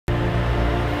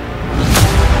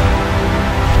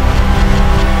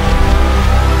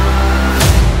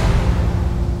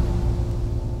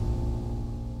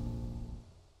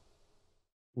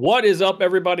What is up,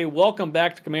 everybody? Welcome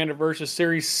back to Commander vs.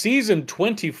 Series Season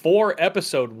 24,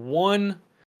 Episode 1.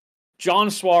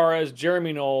 John Suarez,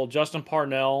 Jeremy Knoll, Justin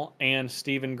Parnell, and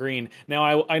Stephen Green.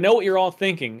 Now, I know what you're all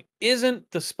thinking. Isn't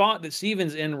the spot that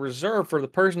Stephen's in reserved for the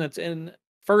person that's in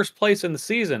first place in the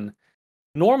season?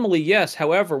 Normally, yes.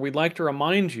 However, we'd like to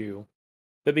remind you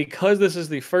that because this is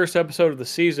the first episode of the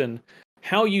season,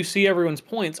 how you see everyone's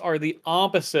points are the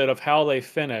opposite of how they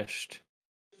finished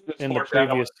in the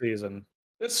previous season.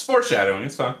 It's foreshadowing.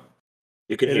 It's fine.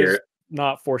 You can hear it.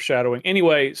 Not foreshadowing.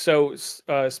 Anyway, so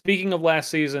speaking of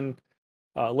last season,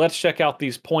 let's check out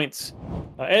these points.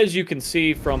 As you can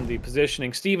see from the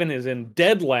positioning, Steven is in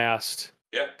dead last.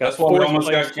 Yeah, that's why we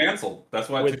almost got canceled. That's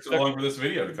why it took so long for this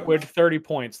video to come with 30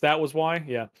 points. That was why?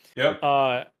 Yeah. Yep.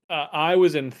 I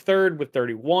was in third with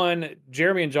 31.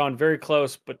 Jeremy and John very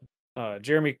close, but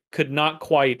Jeremy could not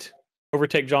quite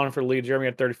overtake John for the lead. Jeremy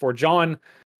had 34. John,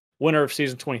 winner of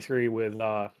season 23 with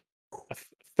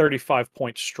 35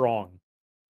 points strong.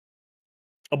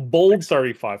 A bold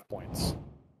 35 points.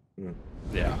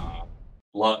 Yeah.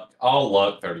 Luck. All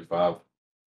luck 35.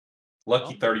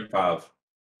 Lucky 35.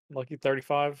 Lucky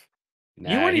 35.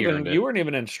 Nah, you weren't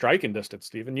even in striking distance,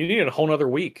 Steven. You needed a whole nother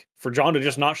week for John to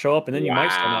just not show up, and then you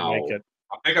might still not make it.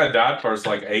 I think I died first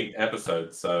like 8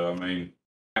 episodes, so I mean,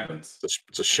 it happens.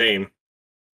 It's a shame.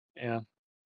 Yeah.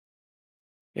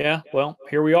 Yeah, well,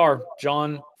 here we are.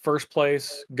 John, first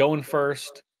place, going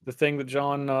first. The thing that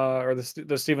John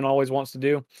the Steven always wants to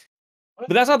do.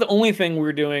 But that's not the only thing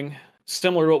we're doing,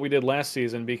 similar to what we did last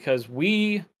season, because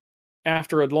we,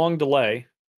 after a long delay,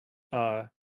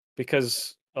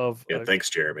 because of thanks,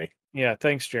 Jeremy. Yeah,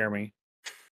 thanks, Jeremy.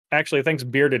 Actually, thanks,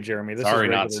 bearded Jeremy. This sorry,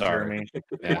 is not sorry.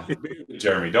 Jeremy. Yeah.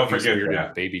 Jeremy, don't forget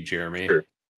that. Baby Jeremy. Sure.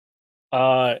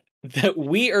 That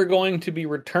we are going to be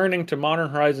returning to Modern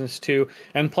Horizons 2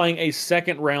 and playing a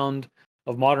second round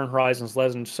of Modern Horizons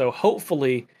Legends. So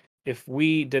hopefully, if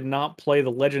we did not play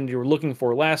the legend you were looking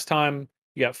for last time,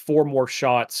 you got 4 more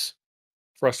shots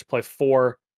for us to play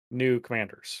 4 new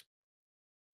commanders.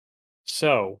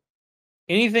 So,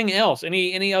 anything else?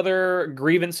 Any other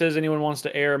grievances anyone wants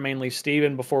to air, mainly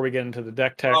Steven, before we get into the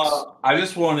deck text? I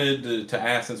just wanted to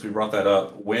ask, since we brought that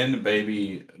up, when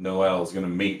baby Noel is going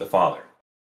to meet the father.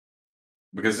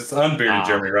 Because it's unbearded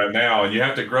Jeremy right now, and you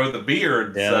have to grow the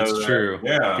beard. Yeah, so, that's true.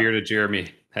 Yeah. Bearded Jeremy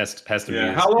has to Yeah.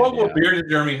 be. How long will bearded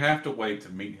Jeremy have to wait to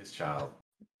meet his child?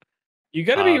 You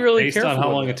got to be really based careful on how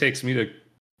long with it takes me to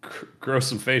grow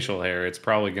some facial hair. It's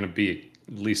probably going to be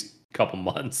at least a couple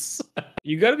months.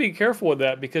 You got to be careful with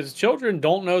that, because children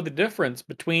don't know the difference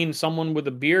between someone with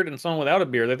a beard and someone without a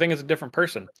beard. They think it's a different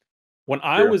person. When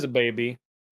I was a baby,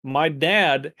 my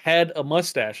dad had a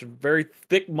mustache, a very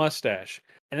thick mustache.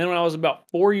 And then when I was about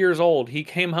 4 years old, he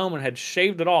came home and had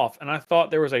shaved it off. And I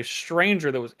thought there was a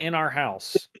stranger that was in our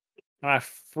house. And I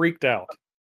freaked out.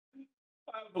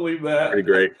 I believe that. Pretty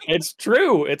great. It's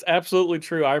true. It's absolutely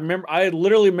true. I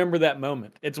literally remember that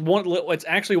moment. It's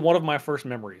actually one of my first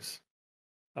memories.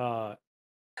 And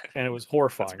it was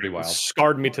horrifying. That's pretty wild. It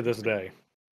scarred me to this day.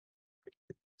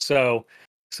 So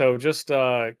just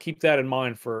keep that in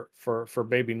mind for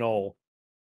baby Noel,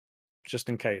 just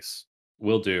in case.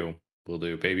 Will do.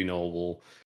 Baby Noel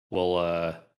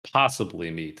will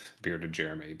possibly meet bearded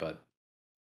Jeremy, but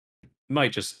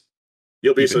might just.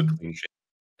 You'll be so.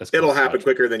 It'll happen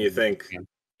quicker than you think.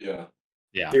 Yeah.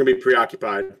 Yeah. You're gonna be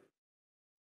preoccupied.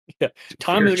 Yeah.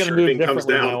 Time is gonna move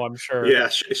differently down. now, I'm sure. Yeah,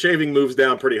 shaving moves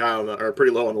down pretty high or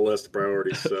pretty low on the list of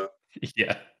priorities. So.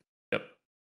 Yeah. Yep.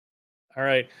 All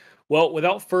right. Well,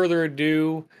 without further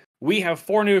ado, we have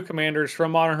 4 new commanders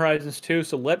from Modern Horizons 2,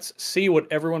 so let's see what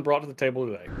everyone brought to the table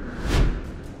today.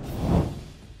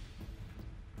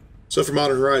 So for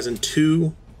Modern Horizon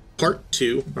 2, Part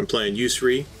 2, I'm playing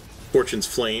Yusri, Fortune's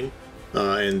Flame,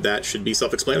 and that should be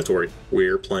self-explanatory.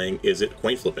 We're playing Is It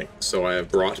Coin Flipping. So I have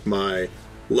brought my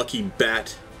Lucky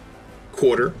Bat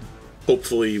quarter.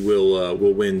 Hopefully we'll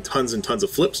win tons and tons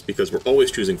of flips, because we're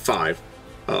always choosing 5.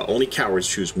 Only cowards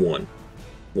choose 1.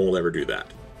 Won't ever do that.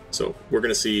 So we're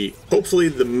going to see, hopefully,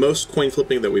 the most coin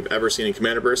flipping that we've ever seen in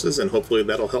Commander Versus, and hopefully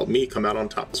that'll help me come out on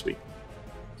top this week.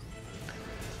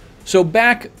 So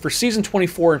back for Season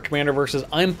 24 in Commander Versus,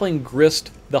 I'm playing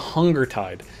Grist the Hunger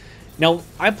Tide. Now,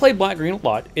 I play black-green a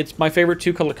lot. It's my favorite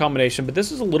 2-color combination, but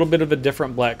this is a little bit of a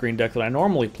different black-green deck that I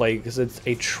normally play, because it's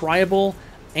a tribal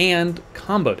and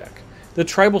combo deck. The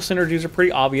tribal synergies are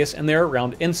pretty obvious, and they're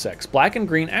around insects. Black and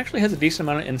green actually has a decent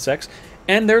amount of insects,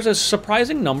 and there's a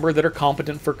surprising number that are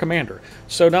competent for Commander.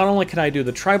 So not only can I do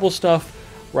the tribal stuff,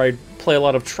 where I play a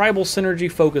lot of tribal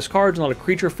synergy-focused cards, a lot of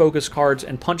creature-focused cards,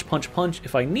 and punch, punch, punch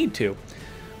if I need to,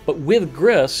 but with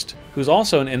Grist, who's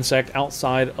also an insect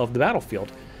outside of the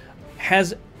battlefield,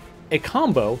 has a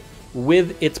combo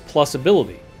with its plus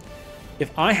ability.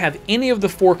 If I have any of the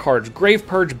 4 cards, Grave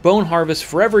Purge, Bone Harvest,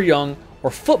 Forever Young, or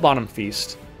Foot Bottom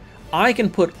Feast, I can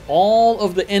put all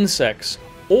of the insects,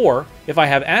 or if I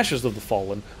have Ashes of the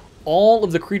Fallen, all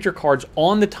of the creature cards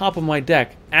on the top of my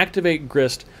deck, activate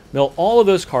Grist, mill all of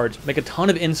those cards, make a ton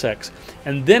of insects,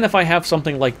 and then if I have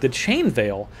something like the Chain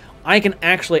Veil, I can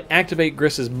actually activate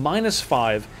Grist's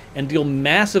 -5 and deal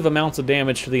massive amounts of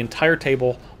damage to the entire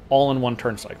table all in one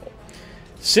turn cycle.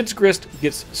 Since Grist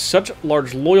gets such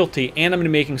large loyalty and I'm going to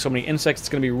be making so many insects, it's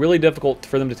going to be really difficult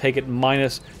for them to take it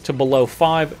minus to below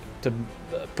 5 to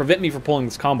prevent me from pulling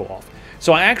this combo off.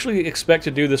 So I actually expect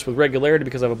to do this with regularity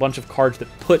because I have a bunch of cards that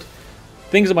put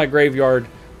things in my graveyard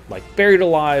like Buried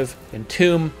Alive,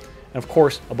 Entomb, and of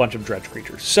course a bunch of dredge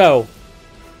creatures. So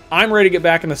I'm ready to get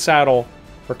back in the saddle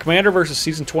for Commander versus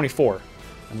Season 24,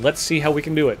 and let's see how we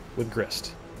can do it with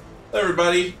Grist. Hello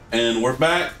everybody, and we're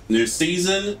back. New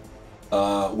season.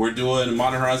 We're doing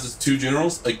Modern Horizons 2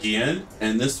 Generals again,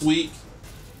 and this week,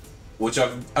 which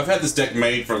I've had this deck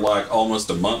made for like almost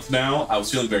a month now, I was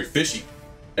feeling very fishy.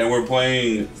 And we're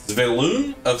playing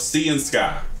Zveloon of Sea and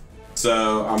Sky.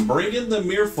 So I'm bringing the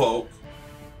Merfolk,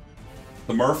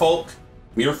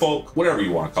 whatever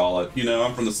you want to call it. You know,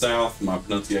 I'm from the South, my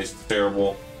pronunciation's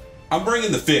terrible. I'm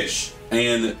bringing the fish,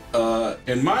 and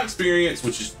in my experience,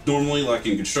 which is normally like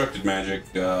in constructed Magic,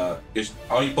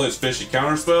 all you play is fish and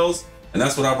counter spells, and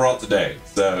that's what I brought today.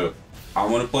 So I'm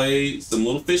going to play some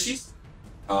little fishies,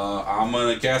 I'm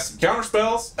going to cast some counter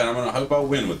spells, and I'm going to hope I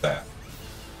win with that.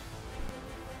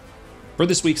 For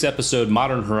this week's episode,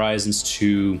 Modern Horizons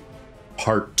 2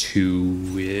 Part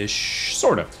 2-ish,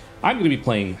 sort of. I'm going to be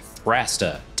playing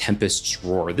Thrasta, Tempest's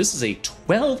Roar. This is a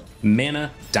 12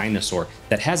 mana dinosaur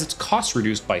that has its cost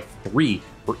reduced by 3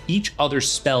 for each other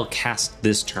spell cast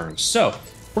this turn. So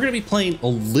we're going to be playing a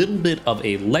little bit of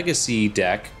a legacy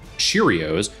deck,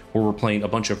 Cheerios, where we're playing a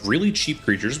bunch of really cheap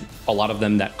creatures, a lot of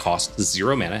them that cost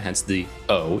 0 mana, hence the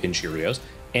O in Cheerios,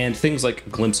 and things like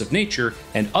Glimpse of Nature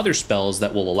and other spells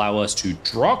that will allow us to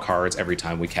draw cards every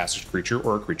time we cast a creature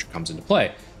or a creature comes into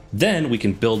play. Then we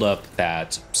can build up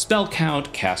that spell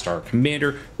count, cast our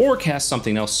commander, or cast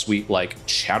something else sweet like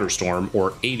Shatterstorm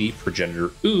or 80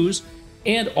 Progenitor Ooze,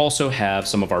 and also have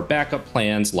some of our backup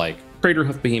plans like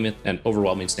Craterhoof Behemoth and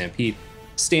Overwhelming Stampede,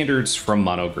 standards from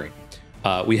Mono Green.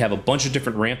 We have a bunch of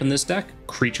different ramp in this deck: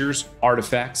 creatures,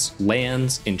 artifacts,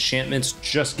 lands, enchantments.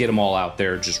 Just get them all out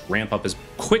there, just ramp up as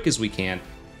quick as we can,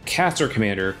 cast our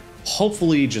commander,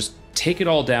 hopefully just take it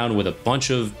all down with a bunch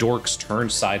of dorks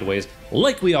turned sideways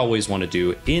like we always want to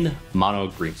do in Mono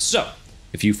Green. So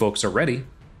if you folks are ready,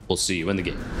 we'll see you in the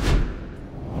game.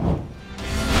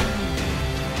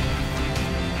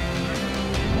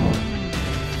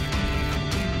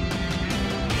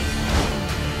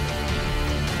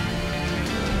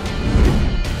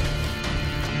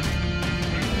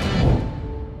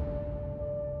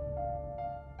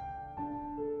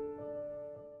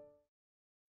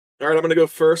 All right, I'm going to go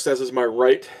first, as is my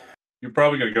right. You're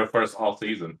probably going to go first all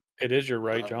season. It is your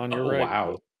right, John. You're right.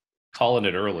 Wow. Calling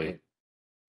it early.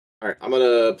 All right, I'm going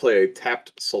to play a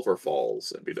tapped Sulphur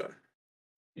Falls and be done.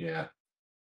 Yeah.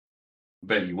 I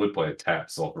bet you would play a tap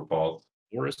Sulphur Falls.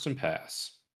 Forest and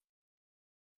pass.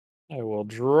 I will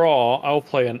draw. I will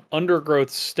play an Undergrowth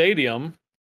Stadium.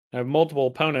 I have multiple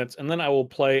opponents, and then I will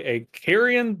play a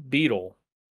Carrion Beetle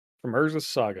from Urza's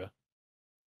Saga.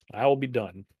 I will be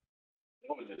done.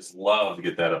 I would just love to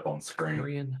get that up on screen.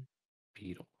 Carrion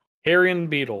Beetle. Carrion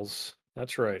Beetles.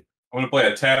 That's right. I'm going to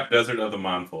play a tap Desert of the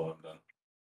Mindful. I'm done.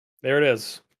 There it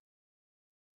is.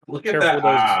 Look at Careful that with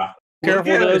those- eye.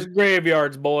 Careful Look with at those it.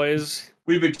 graveyards, boys.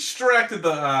 We've extracted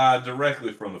the eye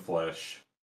directly from the flesh.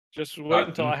 Just wait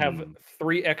until I have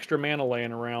 3 extra mana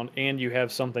laying around and you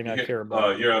have something I care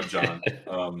about. You're up, John.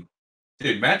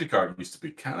 Dude, Magic Card used to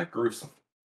be kind of gruesome.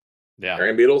 Yeah.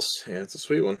 Carrion Beetles, yeah, it's a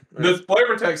sweet one. All The right,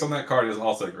 flavor text on that card is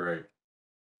also great.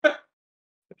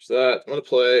 there's that. I'm going to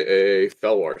play a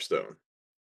Felwar Stone.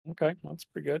 Okay, that's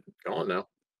pretty good. Go on now.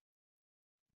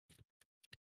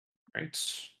 Right.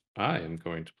 I am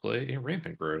going to play a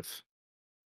Rampant Growth.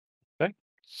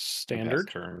 Standard.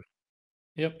 Pass turn.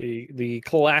 Yep. The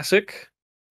classic.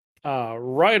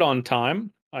 Right on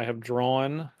time. I have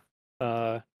drawn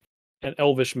an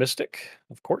Elvish Mystic,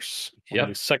 of course, on Yep.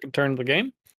 the second turn of the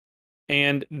game.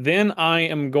 And then I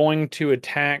am going to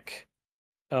attack.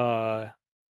 I'll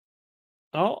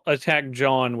attack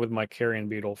John with my Carrion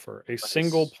Beetle for a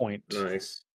single point.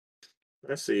 Nice.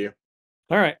 I see you.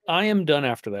 All right, I am done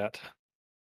after that.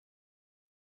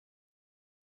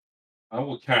 I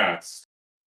will cast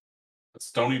a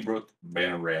Stony Brook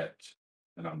Banneret,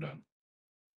 and I'm done.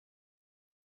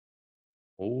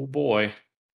 Oh boy.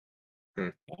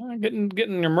 Getting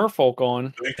your merfolk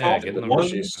on. They Yeah, called getting the one,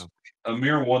 rushes. a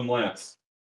mere one less.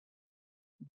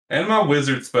 And my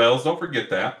wizard spells, don't forget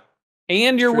that.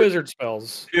 And your True. wizard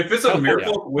spells. If it's a Oh,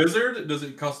 Miracle Wizard, does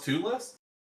it cost 2 less?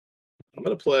 I'm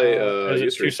gonna play Is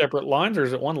it two Yusri. separate lines or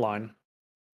is it one line? It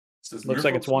says Looks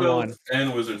like Miracle it's one spells line.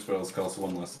 and wizard spells cost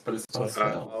 1 less, but it's not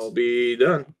spells. I'll be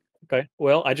done. Okay.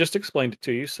 Well, I just explained it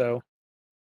to you, so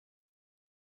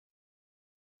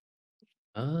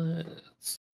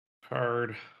It's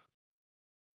card.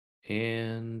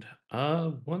 And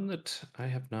one that I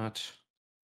have not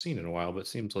seen in a while, but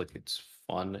seems like it's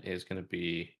fun is going to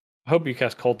be I hope you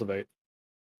cast Cultivate.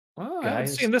 Well, I haven't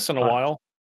Gaia's seen this in a Touch. while.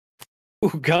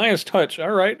 Ooh, Gaia's Touch.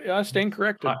 All right. I stand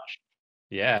corrected. Touch.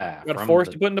 Yeah. Got a from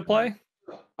forest the- to put into play?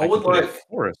 I I would can put a like.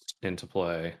 forest into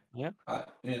play. Yeah, I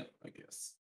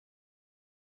guess.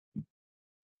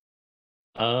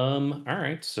 All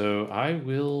right, so I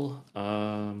will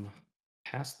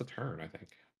pass the turn, I think.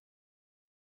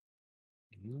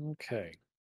 Okay.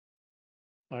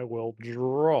 I will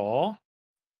draw.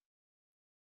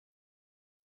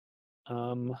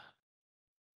 I'm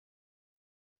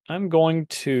going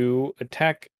to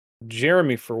attack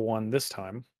Jeremy for one this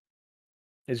time,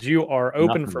 as you are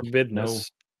open for Nothing.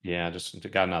 business. Yeah, just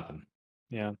got nothing.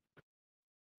 Yeah.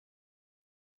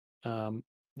 Then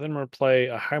I'm going to play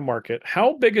a high market.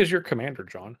 How big is your commander,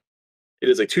 John? It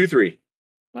is a 2/3.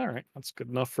 All right, that's good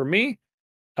enough for me.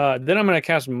 Then I'm going to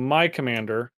cast my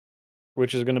commander,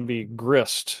 which is going to be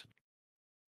Grist,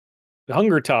 the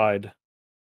Hunger Tide,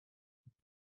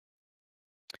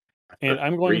 and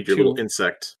I'm going Read your little to.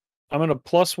 insect. I'm going to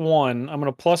 +1. I'm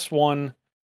going to +1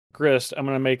 Grist. I'm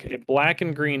going to make a black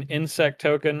and green insect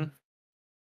token,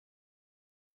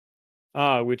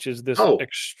 which is this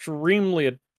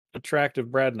extremely attractive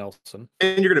Brad Nelson.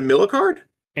 And you're gonna mill a card?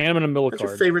 And I'm going to mill a That's card.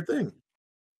 your favorite thing.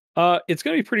 It's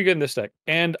going to be pretty good in this deck.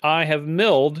 And I have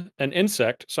milled an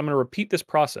insect, so I'm going to repeat this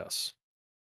process.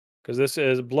 Because this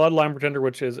is Bloodline Pretender,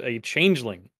 which is a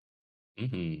changeling.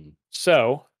 Mm-hmm.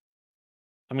 So,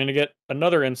 I'm going to get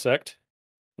another insect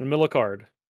and mill a card.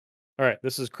 All right,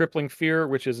 this is Crippling Fear,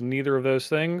 which is neither of those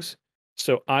things.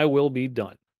 So, I will be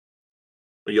done.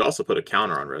 But you also put a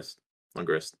counter on Grist.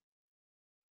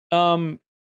 Oh,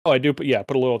 I do put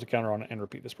a loyalty counter on it and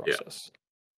repeat this Yeah. process.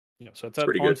 Yeah, so it's It's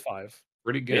pretty on good. 5.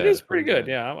 Pretty good. It is pretty good.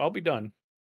 Yeah, I'll be done.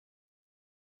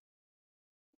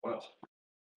 Well,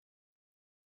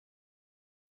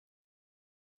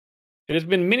 It has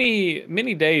been many,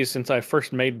 many days since I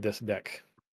first made this deck.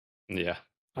 Yeah.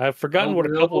 I've forgotten what a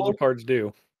couple of the cards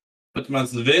do. put my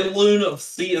Veilloon of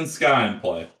Sea and Sky in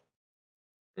play.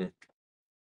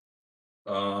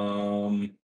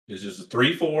 It's just a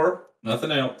 3/4,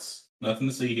 nothing else, nothing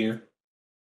to see here,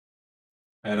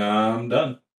 and I'm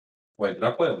done. Wait, did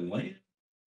I play a land?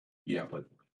 Yeah, I played.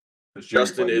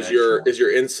 Justin, is your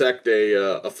insect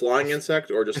a flying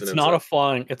insect or just It's an not a insect?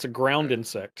 flying, it's a ground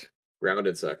insect. Ground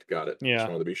insect. Got it. Yeah. Just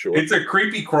wanted to be sure. It's a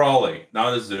creepy crawly,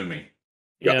 not a zoomy,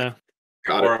 Got Yeah.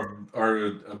 Got it. or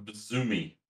a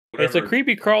zoomy. It's a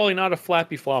creepy crawly, not a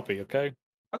flappy floppy, okay?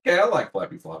 Okay, I like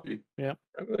Flappy Floppy. That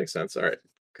makes sense. All right.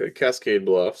 Okay, Cascade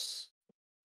Bluffs.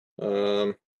 See,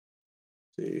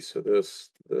 so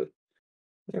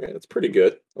okay, that's pretty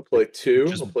good. I'll play 2.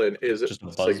 Just- I'll play an Just a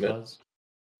buzz Signet. buzz.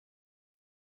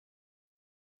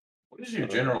 What does your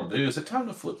general do? Is it time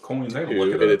to flip coins? I gotta 2,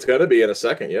 look and it it's up. got to be in a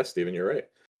second. Yes, Steven, you're right.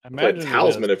 I Play imagine it is.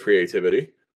 Talisman of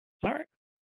Creativity. All right.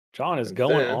 John is And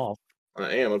going then- off.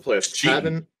 I am. I'm gonna play a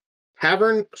Cheating.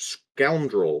 Tavern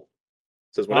Scoundrel.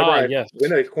 It says whenever I yes.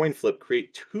 win a coin flip,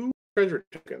 create 2 treasure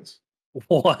tokens.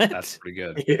 What? That's pretty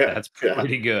good. Yeah, That's yeah.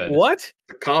 pretty good. What? It's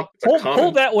a common.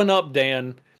 Pull that one up,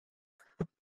 Dan.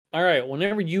 All right.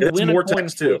 Whenever you It's win a more coin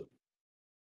text flip, too.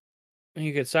 and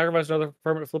you can sacrifice another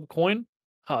permanent flip a coin.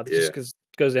 This Yeah. just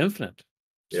goes infinite,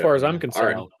 as Yeah. far as I'm All right.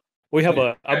 concerned. We have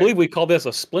I believe we call this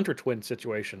a Splinter Twin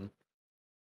situation.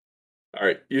 All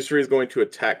right, Yusri is going to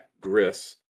attack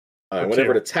Gris. For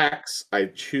Whenever 2. it attacks, I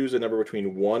choose a number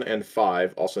between 1 and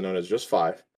 5, also known as just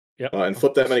 5. Yep. And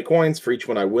flip that many coins. For each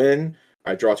one I win,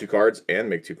 I draw 2 cards and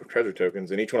make 2 treasure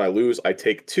tokens. And each one I lose, I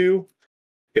take 2.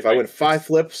 If I win 5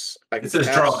 flips, I can It says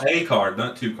pass. draw a card,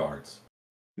 not 2 cards.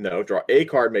 No, draw a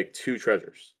card, make 2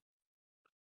 treasures.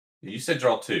 You said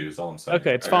draw 2. Is all I'm saying.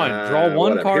 Okay, it's fine. Draw one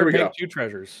whatever. Here card, we make go. 2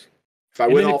 treasures. If I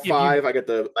And win then all if you- 5,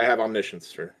 I have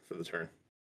omniscience for the turn.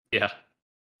 Yeah.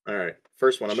 All right,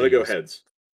 first one. I'm going to go Jeez. heads.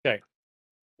 Okay.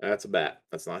 That's a bat.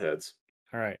 That's not heads.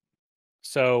 All right.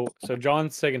 So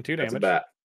John's taking 2 That's a damage, bat.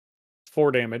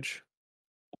 4 damage.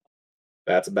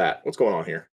 That's a bat. What's going on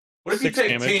here? What if you 6 take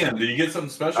damage. 10? Do you get something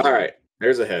special? All right,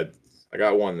 there's a head. I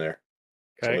got 1 there.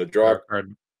 So I'm Okay. going to draw.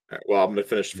 Card. Well, I'm going to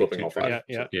finish Make flipping 2 all 5. Yeah,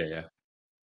 yeah. Yeah, yeah.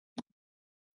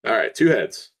 All right, 2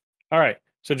 heads. All right.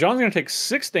 So John's going to take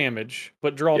 6 damage,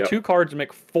 but draw Yep. 2 cards and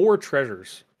make 4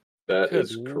 treasures. That Good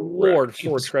is correct. Lord,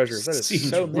 4 treasures. That is Seems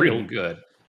so real many. good.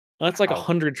 That's like Wow.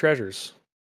 100 treasures.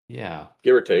 Yeah.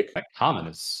 Give or take. That common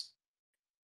is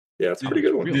Yeah, it's a pretty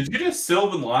good one. Did you just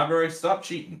Sylvan Library? Stop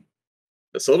cheating.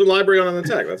 The Sylvan Library on an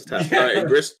attack. That's a tap. Yeah. All right,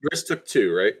 Grist took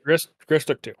 2, right? Grist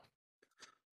took 2.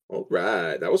 All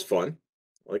right, that was fun.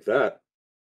 I like that.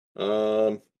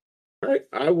 All right,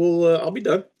 I will. I'll be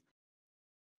done.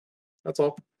 That's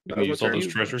all. you That can was my use all turn. those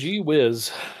treasures. Gee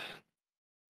whiz.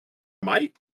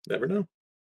 Might never know.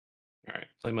 All right,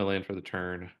 play my land for the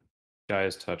turn.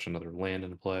 Guys, touch another land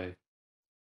into play.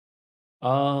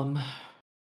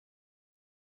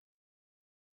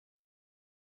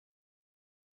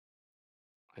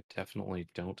 I definitely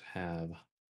don't have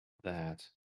that.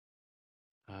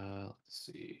 Let's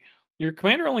see. Your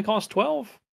commander only costs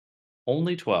 12?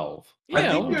 Only 12. I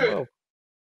Yeah, think only you're- 12.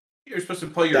 You're supposed to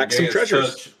play your Stack some Gaia's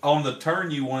treasures. Touch on the turn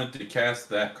you wanted to cast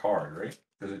that card, right?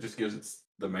 Because it just gives it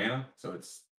the mana, so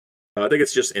it's I think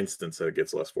it's just instants that it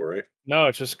gets less for, right? No,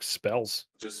 it's just spells.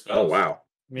 just Oh spells. wow.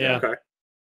 Yeah. Okay.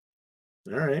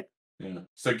 All right. Yeah.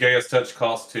 So Gaia's Touch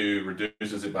costs 2,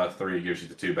 reduces it by 3, gives you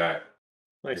the 2 back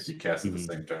if Nice. you cast it the Mhm.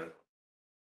 same turn.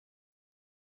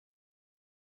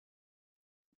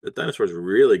 The dinosaur's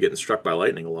really getting struck by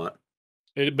lightning a lot.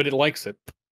 But it likes it.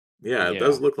 Yeah, it Yeah.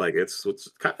 does look like it's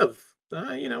kind of.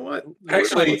 You know what?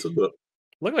 Actually- It's a bit-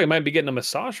 Look like it might be getting a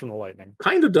massage from the lightning.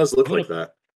 kind of does look I'm like gonna-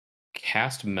 that.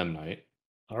 Cast Memnite.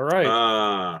 All right.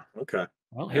 Ah, okay.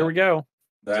 Well, here we go.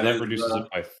 So that is, reduces it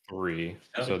by 3.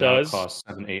 Yep. So It that does. costs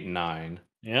 7, 8, 9.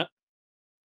 Yeah.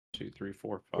 2, 3,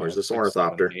 4, 5. Where's this 6,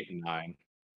 ornithopter? 7, 8, and 9.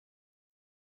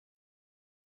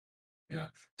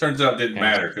 turns out it didn't Yeah.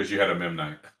 matter because you had a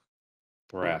Memnite.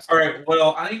 Brass. All right.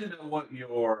 Well, I need to know what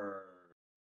your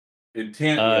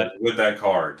intent was with that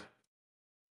card.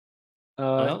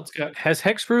 Well, it's got Has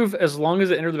hexproof as long as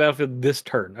it enters the battlefield this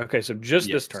turn. Okay, so just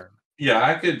this Yes. turn. Yeah,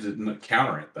 I could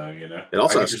counter it though. You know, It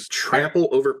also I could has trample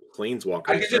over planeswalkers.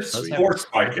 I could That's just Does sweet. have force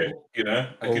spike it. trample You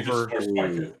know, I could just over force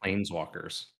spike it.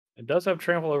 Planeswalkers. It does have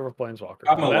trample over planeswalker.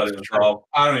 I'm gonna let That's it true. draw.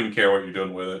 I don't even care what you're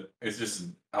doing with it. It's just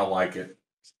I like it.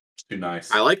 It's too nice.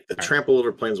 I like the Alright. trample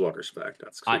over planeswalkers fact.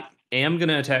 That's sweet. I am going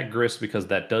to attack Grist because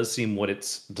that does seem what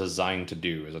it's designed to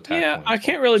do is attack. Yeah, I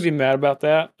can't really be mad about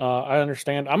that. I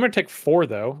understand. I'm going to take 4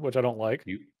 though, which I don't like.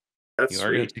 You That's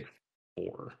are going sweet. to take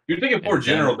 4. You're taking 4 And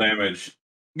general damage.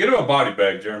 Get him a body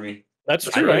bag, Jeremy. That's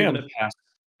I'm true. I am. going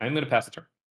to pass the turn.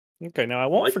 Okay, now I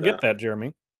won't like forget that. that,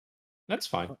 Jeremy. That's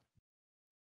fine.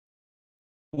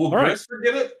 Will All right. Chris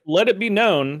forget it? Let it be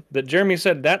known that Jeremy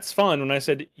said that's fun when I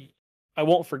said I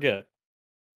won't forget.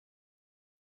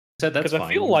 Said that's Because fine.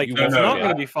 I feel like You it's won't No, not forget.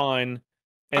 going to be fine,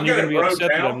 and I'm you're gonna going to be wrote upset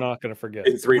that down- I'm not going to forget.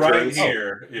 In 3 Right turns.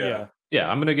 here. Yeah. Yeah. Yeah,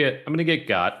 I'm gonna get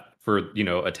got for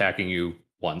attacking you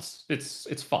once.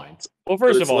 It's fine. Well,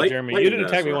 first it's of all, light- Jeremy, light you didn't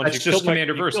attack me dinosaur. once. That's You just killed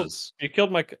commander you killed- versus. You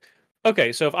killed my.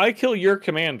 Okay, so if I kill your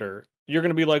commander, you're going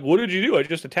to be like, "What did you do? I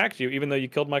just attacked you, even though you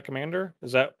killed my commander."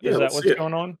 Is that Yeah, let's what's see it.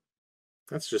 going on?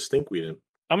 That's just stinkweed.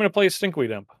 I'm going to play Stinkweed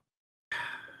Imp.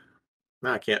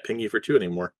 Nah, I can't ping you for 2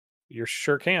 anymore. You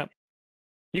sure can't.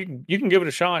 You can give it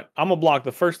a shot. I'm gonna block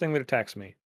the first thing that attacks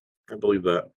me. I believe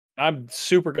that. I'm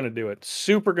super gonna do it.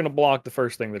 Super gonna block the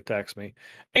first thing that attacks me,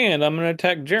 and I'm gonna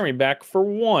attack Jeremy back for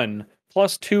 1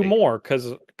 plus 2 Hey. more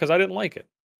because I didn't like it.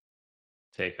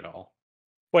 Take it all.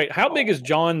 Wait, how big is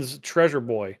John's treasure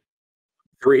boy?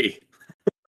 3.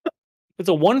 It's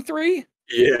a 1/3.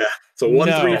 Yeah. It's a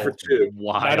 1/3 No. for 2.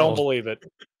 Wild. I don't believe it.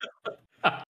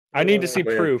 I need to see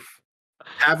man. proof.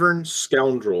 Tavern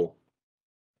Scoundrel.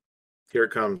 Here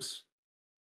it comes.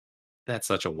 That's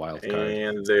such a wild card.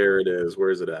 And there it is. Where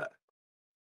is it at?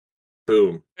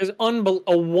 Boom. Is a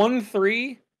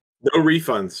 1/3? No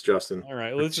refunds, Justin. All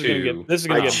right, well, this is Two.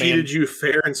 gonna I get cheated banned. you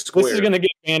fair and square. This is gonna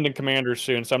get banned in Commander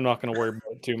soon, so I'm not gonna worry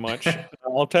about it too much.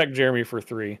 I'll attack Jeremy for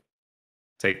 3.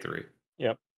 Take 3.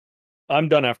 I'm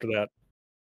done after that.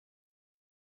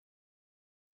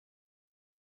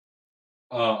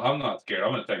 I'm not scared.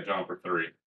 I'm gonna take John for 3.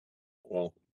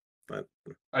 Well,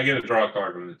 I get a draw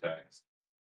card when it attacks.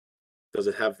 does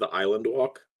it have the island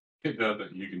walk? It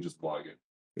doesn't. You can just block it.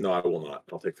 No, I will not.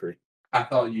 I'll take 3. I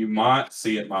thought you might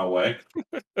see it my way.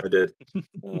 I did.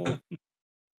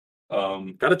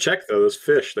 Gotta check though. Those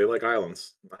fish, they like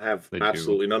islands. I have They do.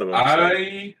 absolutely none of them.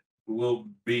 I will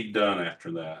be done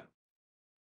after that.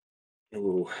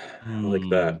 Ooh, I like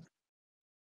that.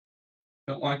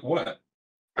 Don't like what?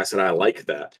 I said I like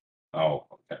that. Oh,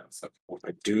 okay. So,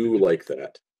 I do like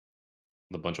that.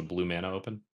 The bunch of blue mana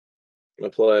open. I'm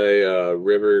gonna play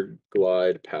River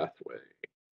Glide Pathway.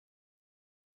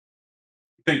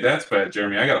 You think that's bad,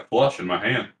 Jeremy? I got a flush in my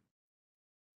hand.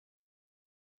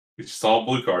 It's just all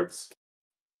blue cards.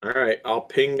 All right, I'll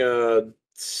ping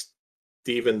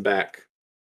Steven back.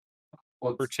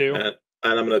 For 2. And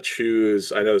I'm going to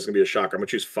choose, I know this is going to be a shocker, I'm going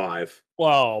to choose 5.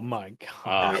 Oh my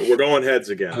god. We're going heads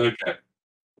again. Okay.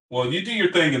 Well, you do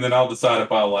your thing, and then I'll decide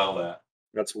if I allow that.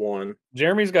 That's 1.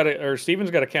 Jeremy's got to, or Steven's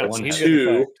got to count. That's So he's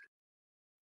 2.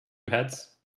 Heads.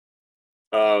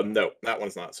 No, that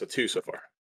one's not. So 2 so far.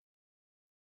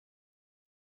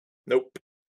 Nope.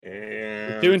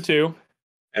 And 2 and 2.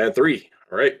 And 3.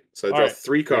 All right. So I draw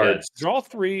 3 cards. Draw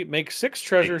 3, make 6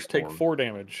 treasures, Take take 4. 4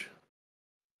 damage.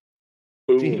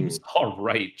 Boom. James, all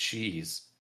right, jeez.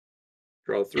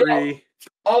 Draw 3.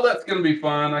 All that's going to be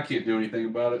fine. I can't do anything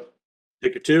about it.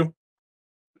 Take a 2.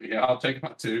 Yeah, I'll take my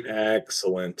 2.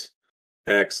 Excellent.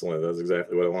 Excellent. That's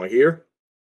exactly what I want to hear.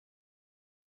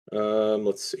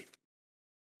 Let's see.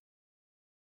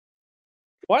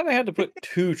 Why they had to put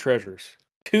 2 treasures?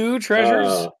 2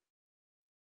 treasures?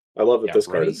 I love that Yeah, this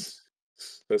card right? is.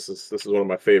 This is one of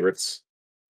my favorites.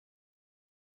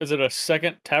 Is it a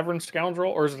second Tavern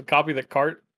Scoundrel, or is it a copy that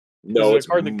cart? No, is it's it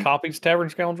a card that copies Tavern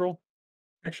Scoundrel?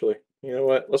 actually. You know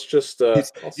what? Let's just. I'll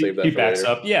save that. He for backs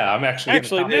later. up. Yeah, I'm actually.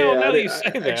 Actually, gonna no. copy it. Now that you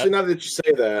say that, Actually, now that you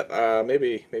say that,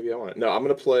 maybe I want it. No, I'm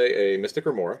going to play a Mystic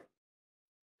Remora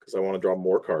because I want to draw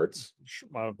more cards.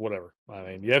 Whatever. I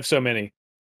mean, you have so many.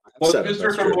 What's 7, Mr.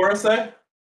 that's true. Kimura say?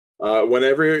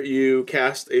 Whenever you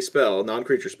cast a spell,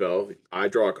 non-creature spell, I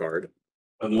draw a card.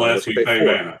 Unless we pay pay 4.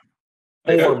 mana.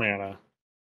 4 Okay. mana.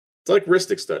 It's like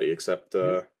Rhystic Study, except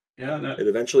Yeah, no.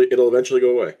 it'll eventually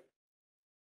go away.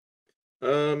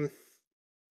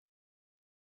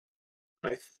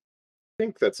 I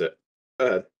think that's it. Go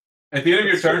ahead. At the end of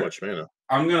your That's so turn, much mana.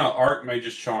 I'm going to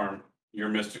Archmage's Charm your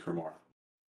Mystic Remora.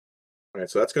 All right,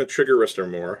 so that's going to trigger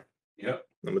Ristormore. Yep.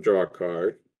 I'm going to draw a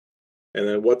card. And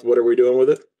then what are we doing with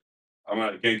it? I'm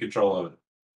going to gain control of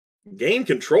it. Gain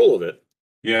control of it.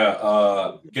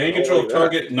 Yeah, gain I control like of that.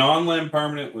 target non-land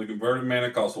permanent with converted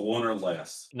mana cost 1 or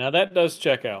less. Now that does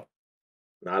check out.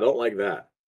 No, I don't like that.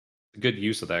 Good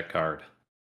use of that card.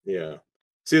 Yeah.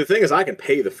 See, the thing is, I can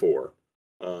pay the 4.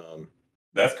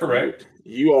 That's correct.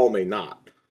 You all may not.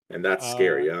 And that's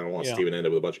scary. I don't want yeah. Steven to end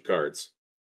up with a bunch of cards.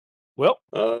 Well,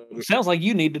 sounds like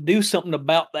you need to do something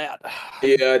about that.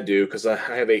 Yeah, I do, because I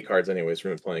have 8 cards anyways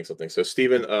from playing something. So,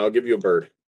 Steven, I'll give you a bird.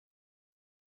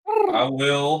 I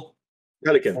will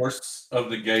That again. Force of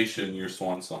Negation your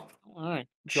Swan Song. All right,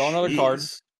 draw another card.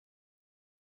 Jeez.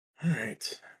 All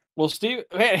right. Well, Steve,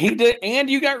 man, he did, and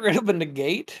you got rid of a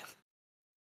negate.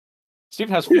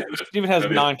 Steven has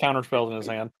 9 counter spells in his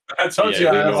hand. I told you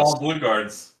Yeah, I he have must. all blue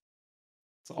cards.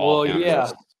 It's all Well, counters,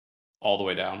 yeah. all the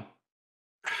way down.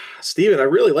 Steven, I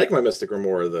really like my Mystic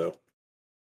Remora, though.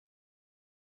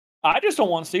 I just don't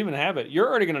want Steven to have it. You're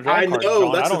already going to draw I cards, know,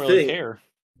 John. that's I don't the really thing. care.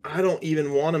 I don't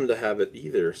even want him to have it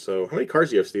either. So, how many cards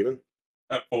do you have, Steven?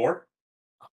 At 4?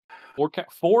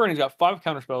 4, and he's got 5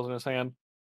 counter spells in his hand.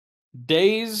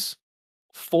 Daze,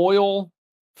 foil,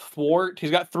 thwart.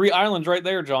 He's got 3 islands right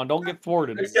there, John. Don't get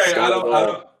thwarted. Okay, I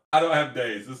don't have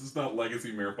days. This is not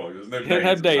Legacy Miracle. There's no He doesn't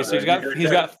have days. So he's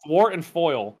got thwart and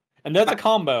foil, and that's a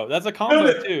combo. That's a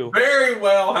combo too. Very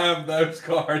well have those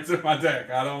cards in my deck.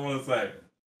 I don't want to say.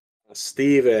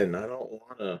 Steven, I don't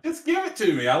want to. Just give it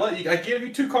to me. I give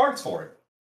you 2 cards for it.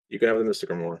 You can have the Mystic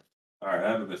Remora. All right,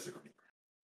 I have a Mystic.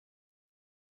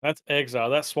 That's exile.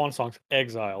 That Swan Song's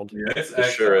exiled. Yeah, it's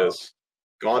It sure exile. is.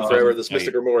 Gone Oh, forever. This wait.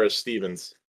 Mystic Remora is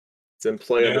Steven's. It's in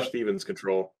play under Yeah. Steven's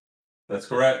control. That's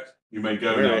correct. You may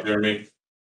go All now, right. Jeremy.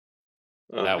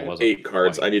 Oh, That man, was 8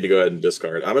 cards. point. I need to go ahead and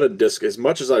discard. I'm going to disc as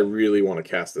much as I really want to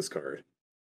cast this card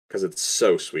because it's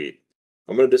so sweet.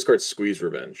 I'm going to discard Squeeze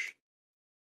Revenge.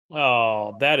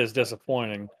 Oh, that is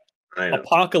disappointing. I know.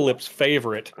 Apocalypse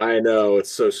favorite. I know. It's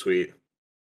so sweet.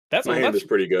 That's My hand is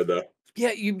pretty good, though.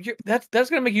 yeah. That's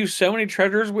gonna make you so many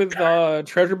treasures with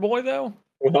Treasure Boy though.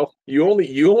 Well, you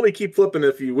only keep flipping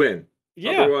if you win.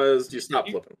 Yeah. Otherwise, you stop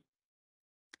flipping.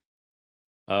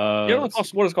 It only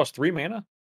costs, what does it cost? 3 mana.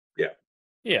 Yeah.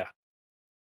 Yeah.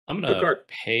 I'm Good gonna card.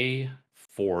 pay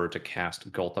 4 to cast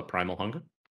Gultha Primal Hunger.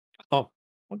 Oh,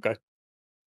 okay.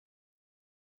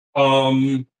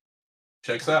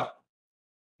 Checks out.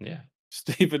 Yeah.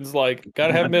 Steven's like,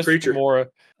 gotta have Mr. Creature. Gamora.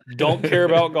 Don't care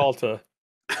about Galta.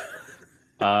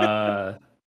 Well,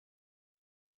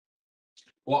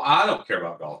 I don't care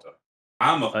about Galta.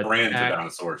 I'm a friend to Attack.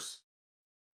 dinosaurs.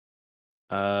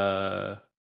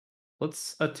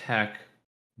 Let's attack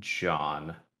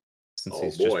John since Oh,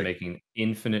 he's boy. just making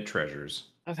infinite treasures.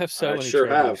 I have so I many sure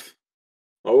treasures.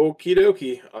 have. Okie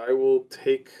dokie. I will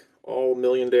take all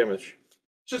million damage.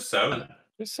 Just 7.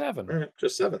 Just 7. All right,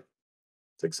 just 7.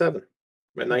 Take 7.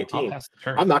 I'm at I'll 19. pass the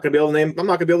turn. I'm not gonna be able to name. I'm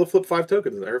not gonna be able to flip 5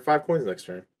 tokens or 5 coins next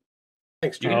turn.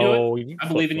 Thanks, You John. can do it. Oh, you I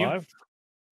can believe flip in you. 5.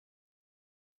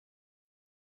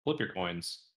 Flip your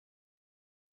coins.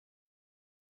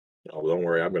 Oh, don't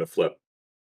worry, I'm gonna flip.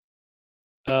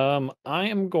 I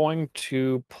am going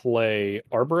to play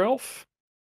Arbor Elf.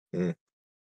 Hmm.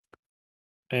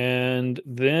 And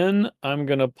then I'm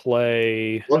gonna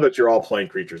play. Love that you're all playing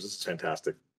creatures. This is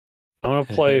fantastic. I'm gonna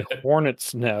play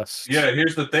Hornet's Nest. Yeah,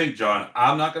 here's the thing, John.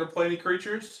 I'm not going to play any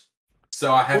creatures,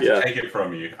 so I have Yeah. to take it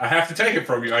from you. I have to take it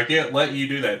from you. I can't let you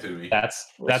do that to me.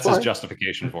 That's That's his fine.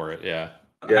 justification for it. Yeah.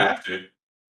 I Yeah. have to.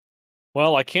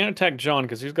 Well, I can't attack John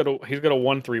because he's got a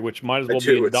 1/3, which might as well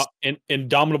too, be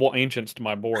Indomitable Ancients to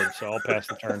my board. So I'll pass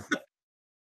the turn. All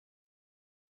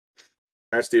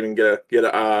right, Steven, get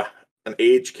an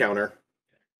age counter.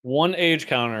 1 age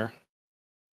counter.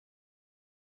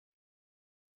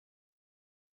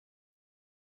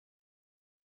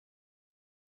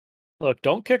 Look,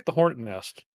 don't kick the Hornet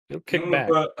Nest. It'll kick I'm back.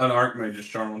 gonna put an Archmage's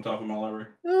Charm on top of my library.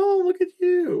 Oh, look at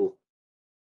you.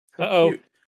 How Uh-oh. cute.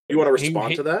 You want to He- respond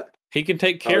he- to that? He can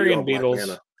take Oh, you're Carrion on black Beetles.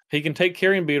 mana. He can take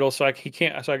Carrion Beetles, so he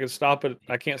can't. So I can stop it.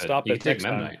 I can't stop You it can take next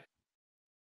time. Midnight.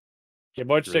 Yeah,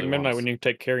 but Really take Midnight wants- when you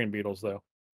take Carrion Beetles, though.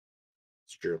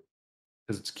 It's true.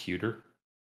 Because it's cuter.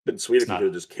 Been sweet It's if you not could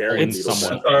have just carried Pulling It's-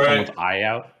 someone, All right. someone's eye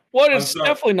out. What? I'm It's sorry.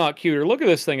 definitely not cuter. Look at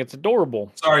this thing. It's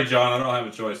adorable. Sorry, John. I don't have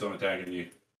a choice. I'm attacking you.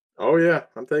 Oh yeah,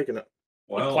 I'm taking it.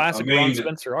 Well, classic I Ron mean,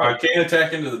 Spencer I art. can't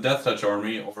attack into the Death Touch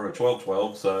army for a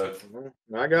 12/12, so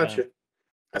I got Yeah. you.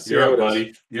 I see you're how up, it is.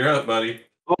 buddy. You're up, buddy.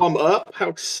 Oh, I'm up. How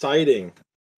exciting!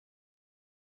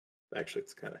 Actually,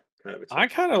 it's kind of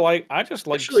exciting. I just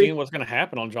like Actually- seeing what's going to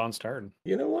happen on John's turn.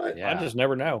 You know what? Yeah. I just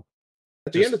never know.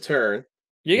 At the end of turn,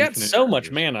 You got Infinite so much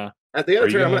treasures. mana. at the end Are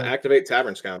of you turn, I'm gonna- gonna activate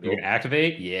Tavern You Scoundrel. can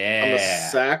activate? I'm Yeah.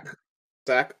 gonna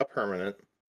sack a permanent.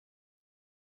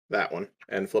 That one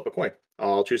and flip a coin.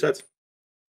 I'll choose heads.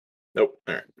 Nope.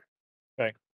 All right.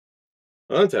 Okay.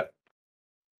 Untap.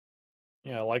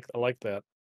 Yeah, I like that.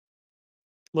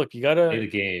 Look, you Play the gotta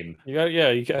game.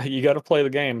 you gotta play the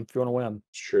game if you want to win.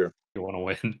 It's true. You want to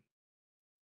win.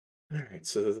 All right.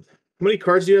 So, how many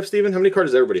cards do you have, Steven? How many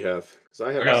cards does everybody have? Because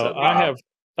I have. I got seven.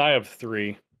 I have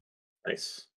 3.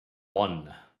 Nice.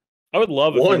 1. I would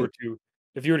love One.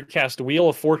 if you were to cast Wheel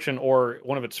of Fortune or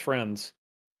one of its friends.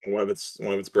 One of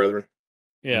its brethren.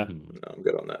 Yeah. Mhm. No, I'm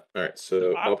good on that. All right.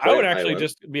 So I, I'll I play would actually Island.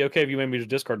 just be okay if you made me just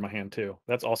discard my hand too.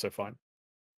 That's also fine.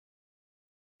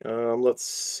 Let's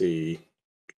see.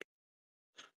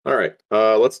 All right.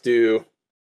 Let's do.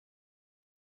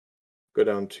 Go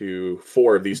down to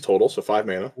 4 of these total, so 5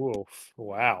 mana. Whoa.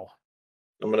 Wow.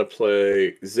 I'm gonna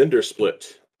play Zinder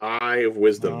Split, Eye of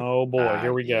Wisdom. Oh boy,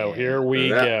 here we go. yeah. Here we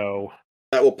That- go.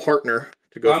 That will partner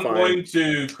to go I'm find. going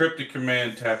to Cryptic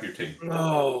Command tap your team.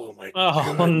 Oh my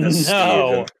Oh goodness,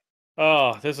 no. Steven.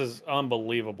 Oh, this is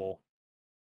unbelievable.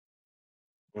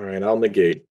 All right, I'll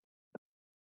negate.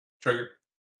 Trigger.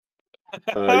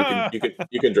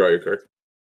 You can draw your card.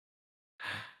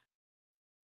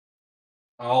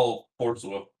 I'll force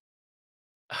will.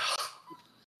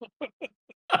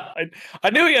 I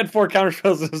knew he had 4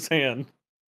 counterspells in his hand.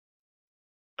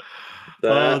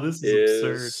 That this is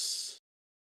absurd.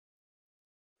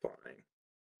 Fine.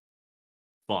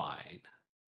 Fine.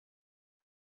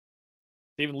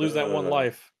 Even lose that one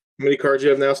life. How many cards you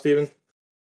have now, Steven?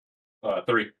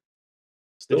 3.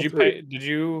 Still Did you 3. pay? Did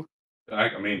you?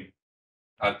 I mean,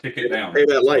 I tick You it have to down. Pay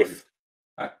that life.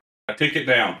 I tick it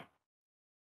down.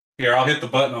 Here, I'll hit the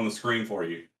button on the screen for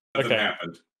you. Nothing Okay.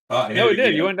 happened. No, it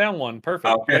did. You went down 1.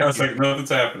 Perfect. Okay, I was Thank like, nothing's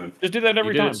happening. you. Just do that every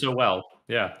You did time. it so well.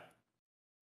 Yeah.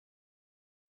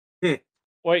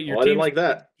 Wait, your Well, I didn't team like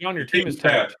that. John, your team is Team's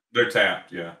tapped. They're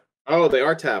tapped, yeah. Oh, they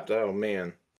are tapped. Oh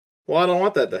man. Well, I don't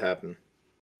want that to happen.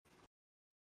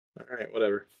 All right,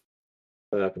 whatever.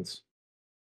 That happens.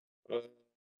 It's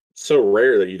so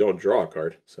rare that you don't draw a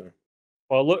card. So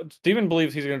Well, look, Steven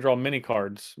believes he's going to draw many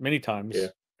cards many times. Yeah.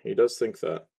 he does think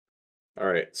that. All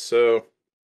right, so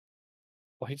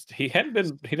Well, he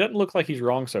doesn't look like he's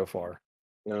wrong so far.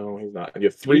 no, he's not. You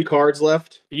have 3 cards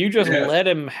left. You just Yeah. let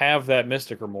him have that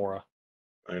Mystic Remora.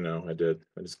 I know, I did.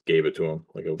 I just gave it to him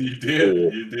like a You did.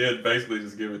 fool. You did basically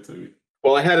just give it to me.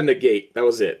 Well, I had a negate. That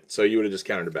was it. So you would have just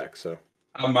countered it back. So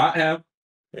I might have.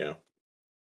 yeah.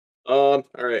 All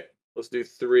right. Let's do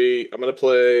 3. I'm gonna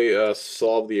play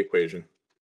solve the equation.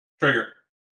 Trigger.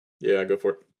 Yeah, go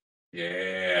for it.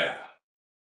 Yeah.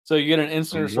 So you get an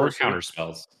instant or More sorcery. counter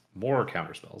spells. More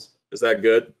counter spells. Is that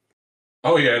good?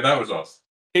 Oh, yeah, that was awesome.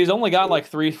 He's only got like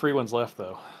 3 free ones left,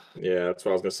 though. Yeah, that's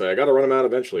what I was gonna say. I gotta run them out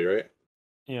eventually, right?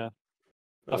 Yeah.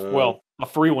 Um,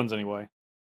 Free ones anyway.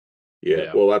 Yeah,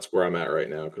 Yeah. well, that's where I'm at right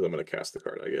now because I'm going to cast the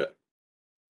card I get.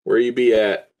 Where you be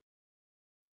at,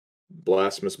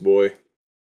 Blasphemous boy?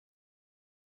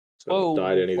 So Oh,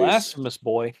 died any of these. blasphemous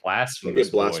boy. Blasphemous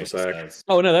Get blasphemous boy, act. says.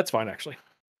 Oh no, that's fine actually.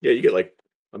 Yeah, you get like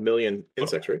 1 million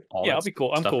insects, right? All Yeah, that I'll be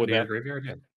cool. I'm stuff cool in with your that. graveyard,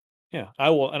 yeah. Yeah, I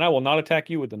will not attack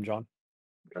you with them, John.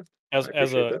 Okay. As I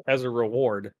appreciate that. as a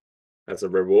reward. That's a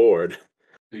reward.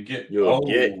 You get You'll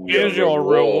get Here's your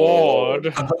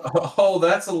reward. Oh,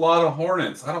 that's a lot of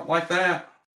hornets. I don't like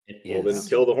that. It Well, then is.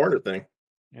 kill the hornet thing.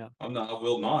 I'm not. I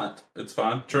will not. It's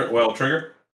fine. Well,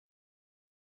 trigger.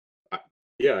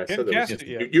 Yeah, I Hadn't said that. cast Was, it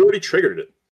yet. you already triggered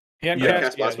it. He hadn't Yeah,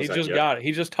 cast it yet. Blasphemous He Act just yet. got it.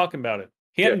 He's just talking about it.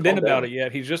 He Yeah, hadn't been calm about down. it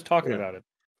yet. He's just talking Yeah. about it.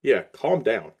 Yeah, calm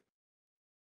down.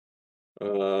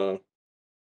 All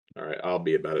right, I'll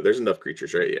be about it. There's enough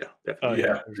creatures, right? Yeah, definitely.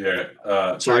 Oh,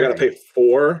 Yeah. So I gotta pay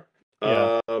 4.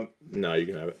 Yeah. No, you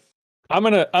can have it. I'm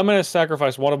gonna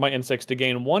sacrifice one of my insects to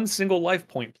gain 1 single life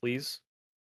point, please.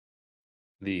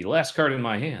 The last card in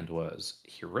my hand was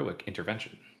Heroic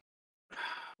Intervention.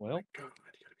 Well, God,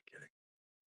 you gotta be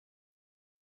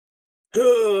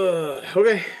kidding.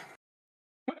 Okay.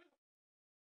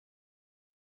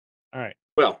 all right.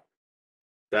 Well,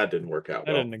 that didn't work out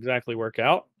That well. didn't exactly work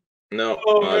out. No,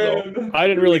 Oh not at all. man. I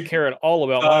didn't really care at all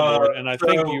about my board, and I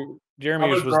think so Jeremy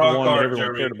I'm was gonna the draw a one that card, everyone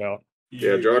Jeremy. cared about.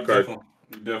 Yeah, draw a card.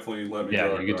 Definitely let me.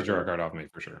 Yeah, you get to draw a card off me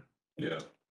for sure. Yeah.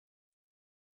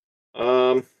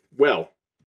 Well,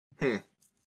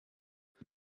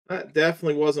 that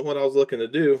definitely wasn't what I was looking to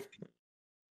do.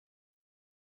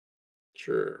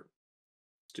 Sure.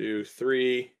 Do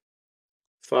 3,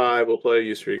 5. We'll play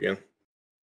U3 again.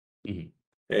 Mhm.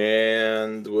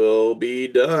 And we'll be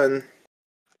done.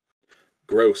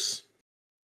 Gross.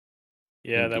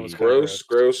 Yeah, that was Indeed. kinda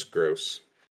Gross.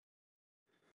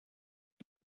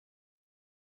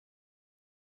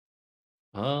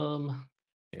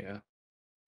 Yeah.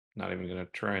 Not even gonna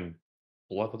try and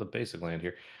bluff with a basic land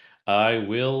here. I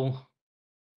will.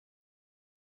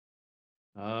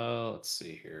 Let's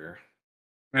see here.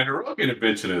 Man, Heroic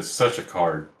Intervention is such a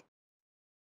card.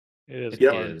 It is. It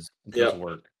Yep. hard. is. It does Yep.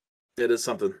 work. It is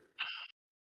something.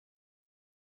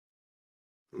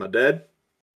 Am I dead?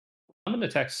 I'm gonna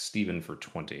text Steven for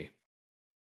 20.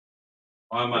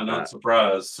 Why am I Like not that.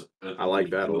 surprised? I like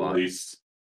that a lot. At least.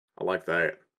 I like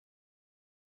that.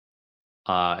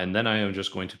 And then I am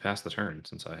just going to pass the turn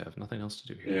since I have nothing else to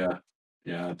do here.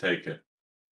 Yeah, I take it.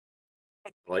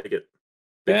 I like it.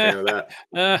 Big fan of that.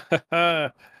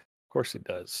 Of course it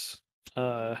does.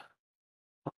 I'm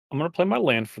going to play my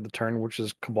land for the turn, which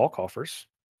is Cabal Coffers.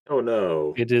 Oh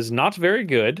no. It is not very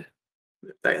good.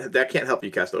 That can't help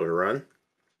you cast Overrun.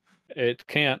 It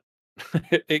can't.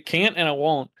 It can't, and it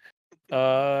won't.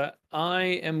 I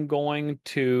am going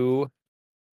to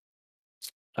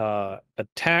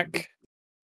attack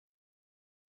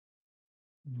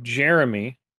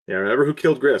Jeremy. Yeah, remember who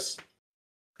killed Gris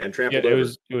and Yeah, trampled it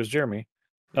over. was Jeremy.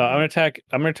 I'm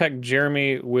gonna attack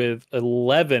Jeremy with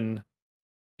 11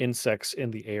 insects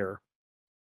in the air.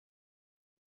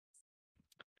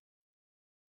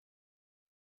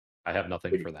 I have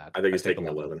nothing for that. I think it's take taking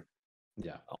 11.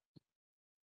 Yeah.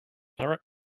 All right.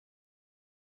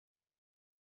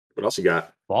 What else you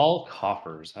got? Ball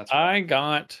coffers. That's right. I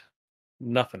got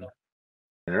nothing. All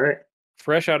right.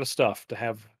 Fresh out of stuff to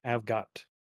have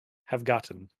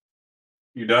gotten.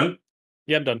 You done?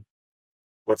 Yeah, I'm done.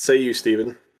 What say you,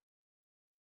 Steven?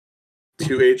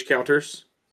 2 age counters?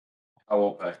 I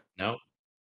won't pay. No.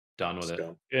 Done with Let's it.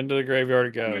 go. Into the graveyard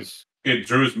it Okay. goes. It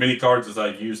drew as many cards as I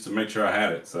used to make sure I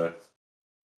had it. So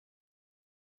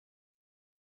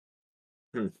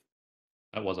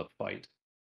That was a fight.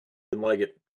 Didn't like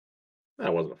it.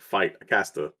 That wasn't a fight. I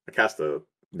cast a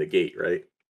negate, right?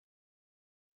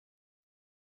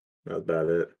 That's about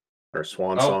it. Or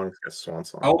Swan Oh. Song. Got Swan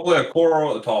Song. I will play a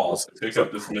Coral Atoll. What's- Pick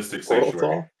up this Mystic Coral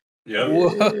Sanctuary. Atoll? Yep.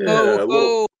 Whoa, Yeah, a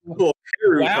little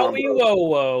Shrew wowie, combo. whoa,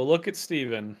 whoa! Look at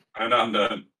Steven. And I'm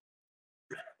done.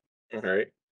 All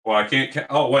right. Well, I can't.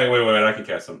 Oh, wait. I can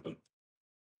cast something.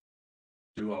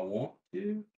 Do I want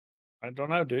to? I don't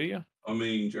know. Do you? I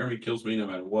mean, Jeremy kills me no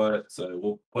matter what. So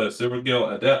we'll play a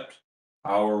Silvergill Adept.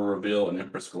 I'll reveal an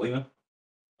Empress Galena.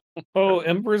 Oh,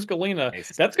 Empress Galena.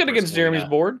 Nice. That's good Empress against Jeremy's Galena.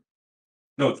 board.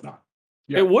 No, it's not.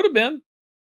 Yeah. It would have been.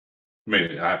 I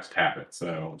mean, I have to tap it.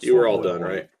 So You were all done,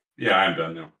 right? Yeah, I'm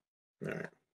done now. All right.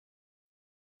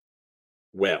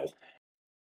 Well.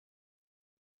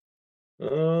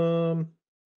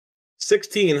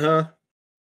 16, huh?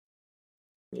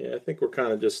 Yeah, I think we're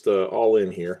kind of just all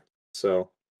in here.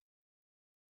 So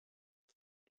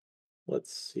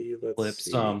let's see. Flip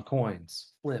some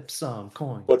coins. Flip some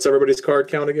coins. What's everybody's card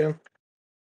count again?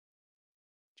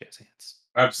 Jazz hands.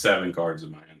 I have 7 cards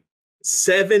in my hand.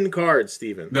 7 cards,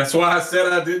 Steven. That's why I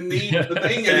said I didn't need the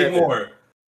thing anymore.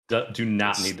 Do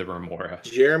not need the Remora.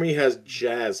 Jeremy has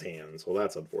jazz hands. Well,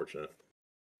 that's unfortunate.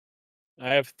 I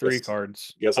have 3 Yes.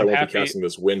 cards. Guess I won't be casting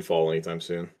this Windfall anytime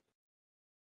soon.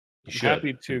 I'm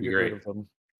happy to get rid of them.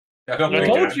 I don't I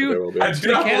think told I- you. I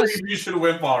do not cast- believe you should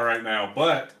Windfall right now,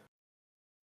 but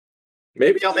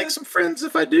Maybe I'll make some friends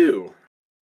if I do.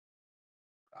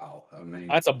 I mean,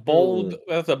 That's a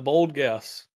bold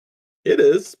guess. It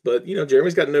is, but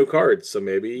Jeremy's got no cards, so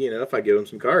maybe if I give him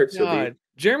some cards, he'll be. God,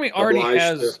 Jeremy already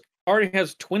obliged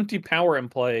has 20 power in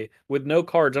play with no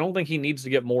cards. I don't think he needs to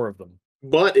get more of them.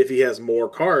 But if he has more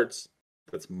cards,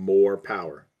 that's more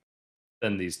power.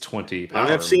 Then these 20 power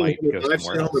I've seen might go home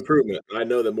somewhere else. improvement. I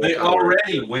know that more. They power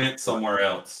already went somewhere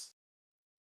else.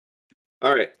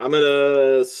 All right, I'm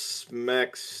gonna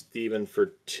smack Steven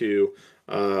for 2.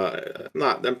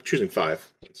 I'm choosing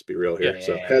 5. Let's be real here.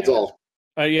 So heads all.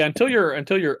 Yeah, until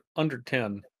you're under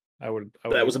 10, I would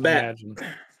That was a bet. imagine.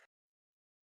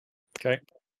 Okay.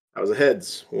 That was a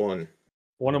heads. 1.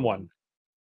 1 and 1.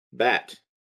 Bat.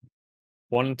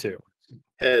 1 and 2.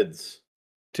 Heads.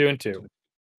 2 and 2.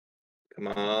 Come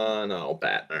on. Oh,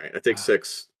 bat. All right. I take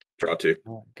 6. Draw 2.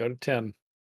 All right, go to 10.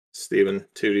 Steven,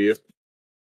 2 to you.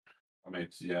 I mean,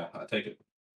 yeah, I take it.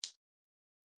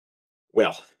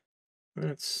 Well,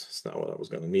 that's not what I was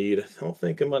going to need. I don't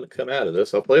think I'm going to come out of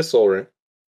this. I'll play a Soul Ring.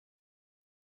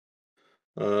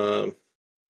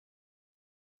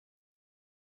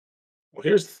 Well,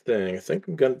 here's the thing. I think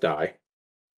I'm going to die.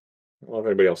 I don't know if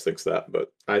anybody else thinks that,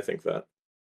 but I think that.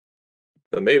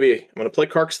 But maybe I'm going to play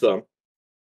Kark's Thumb.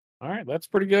 All right, that's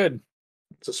pretty good.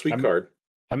 It's a sweet card.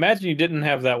 I imagine you didn't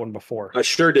have that one before. I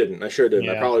sure didn't.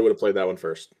 Yeah. I probably would have played that one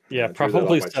first. Yeah, I drew that off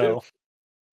probably my so. 2.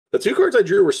 The 2 cards I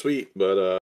drew were sweet, but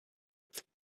I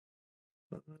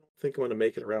don't think I'm going to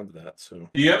make it around to that. So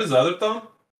Do you have his other thumb?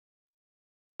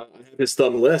 I have his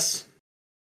thumbless.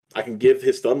 I can give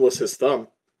his thumbless his thumb.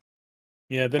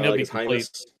 Yeah, then I he'll like be his complete.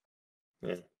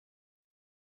 highness.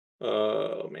 Yeah.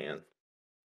 Oh man.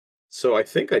 So I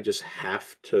think I just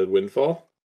have to Windfall.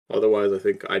 Otherwise, I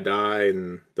think I die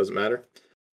and it doesn't matter.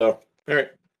 So, all right,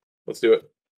 let's do it.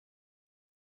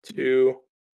 2.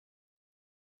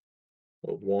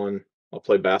 Well, 1. I'll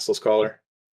play Basilisk Caller.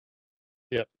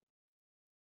 Yep.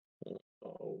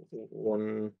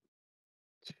 1,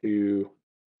 2,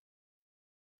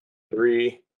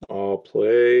 3. I'll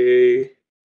play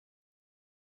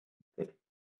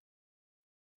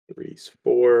 3,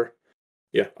 4.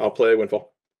 Yeah, I'll play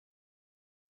Windfall.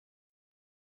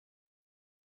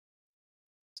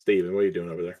 Steven, what are you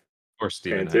doing over there? Of course,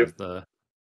 Steven Hand 2? has the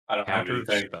I don't have counter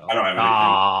anything. spell. I don't have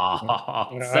anything. Ah,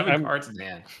 7 I'm- cards in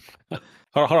hand.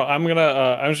 Hold on.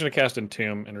 I'm just gonna cast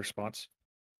Entomb in response.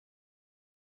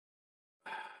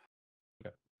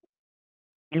 Okay.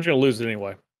 I'm just gonna lose it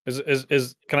anyway.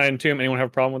 Is can I Entomb? Anyone have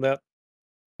a problem with that?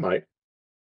 Mike?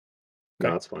 No,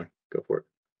 Okay. that's fine. Go for it.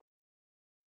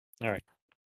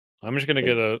 I'm just gonna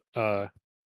get a.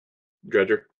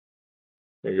 Dredger.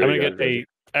 I'm gonna get a.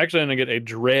 Actually, I'm gonna get a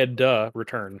Dread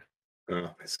return,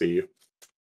 Oh, I see you.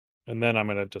 and then I'm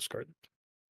gonna discard.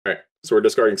 All right. So we're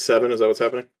discarding 7. Is that what's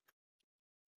happening?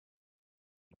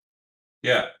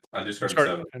 Yeah, I discarded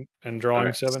Discard 7. and drawing All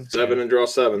right, 7. 7 and draw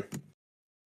 7.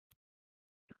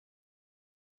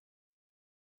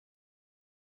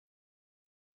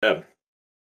 Seven.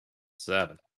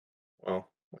 7. Well,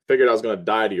 I figured I was going to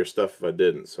die to your stuff if I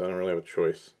didn't, so I don't really have a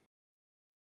choice.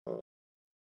 I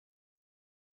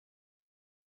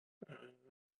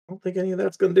don't think any of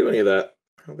that's going to do any of that.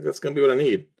 I don't think that's going to be what I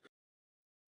need.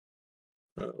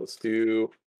 Let's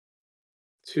do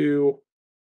 2.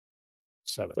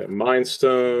 7. Play Mind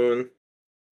Stone.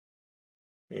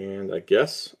 And I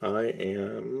guess I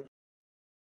am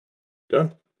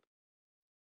done.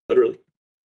 Literally.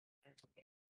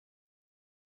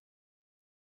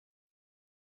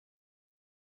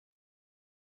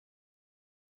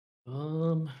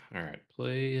 All right,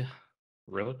 play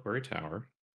Reliquary Tower.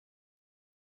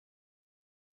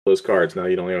 Those cards. Now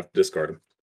you don't even have to discard them.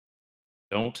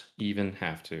 Don't even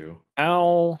have to.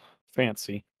 Ow,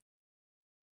 fancy.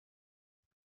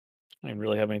 I didn't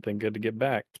really have anything good to get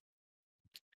back.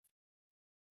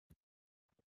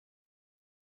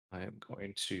 I am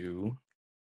going to.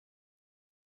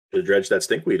 To dredge that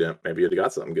stinkweed in. Maybe you'd have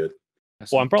got something good.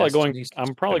 Well, I'm probably going. Destiny's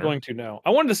I'm probably Spinner. going to now. I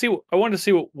wanted to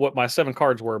see what my 7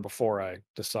 cards were before I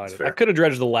decided. I fair. could have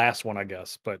dredged the last one, I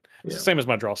guess, but it's Yeah. the same as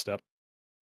my draw step.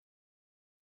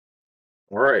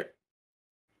 All right.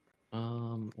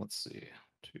 Let's see.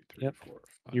 2, 3, Yep. 4,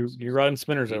 5, You 6, you're riding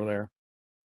spinners over there.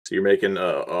 So you're making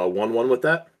a 1/1 with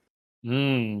that?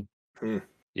 Mm.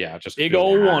 Yeah, just Big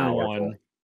really ol' powerful. 1/1.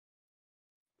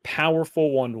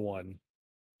 powerful 1/1.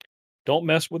 Don't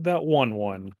mess with that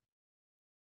 1/1.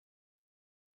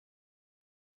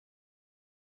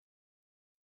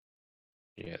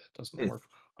 Yeah, that doesn't work.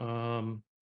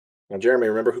 Now, Jeremy,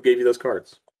 remember who gave you those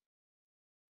cards?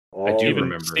 I do Even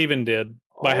remember. Steven did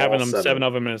by having them 7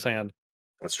 of them in his hand.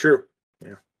 That's true.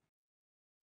 Yeah.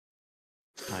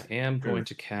 I am going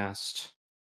to cast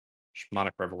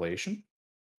Shamanic Revelation.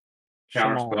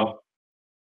 Counterspell.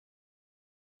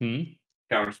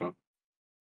 Counterspell.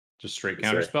 Just straight Is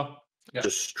there- counterspell. Yeah.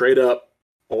 Just straight up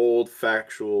old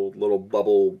factual little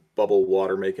bubble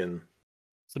water making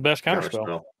It's the best counterspell.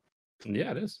 counterspell.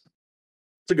 Yeah, it is.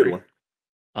 It's a good one.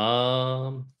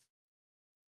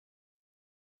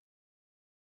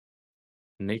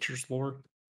 Nature's Lord.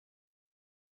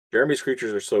 Jeremy's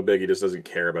creatures are so big he just doesn't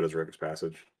care about his River's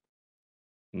Passage.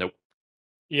 Nope.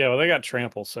 Yeah, well, they got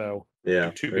trample, so Yeah,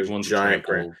 Two big there's ones. giant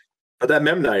Trample. But that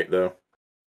Memnite though.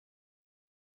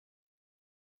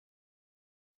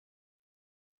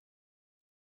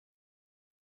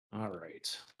 All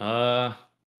right.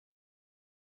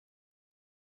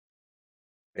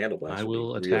 Vandal Blast I would be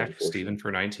will really attack unfortunate. Steven for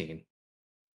 19.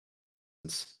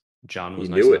 Since John was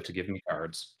He nice knew enough it. to give me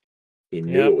cards. He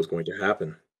knew Yep. it was going to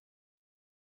happen.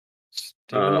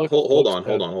 Steven Hold looks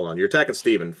on. You're attacking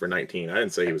Steven for 19. I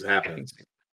didn't say he was happening.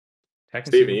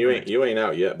 Attacking Steven, for you ain't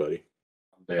out yet, buddy.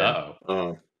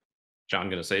 Uh-oh. John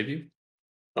gonna save you?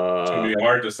 It's gonna be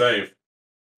hard to save.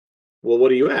 Well,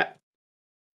 what are you at?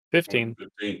 15.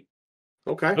 15.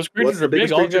 Okay. Those creatures are big.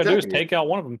 biggest All you creature gotta do is attacking you? take out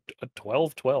one of them. A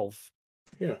 12/12.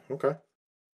 Yeah, okay.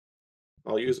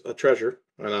 I'll use a treasure,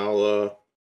 and I'll,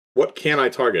 what can I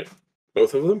target?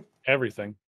 Both of them?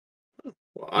 Everything.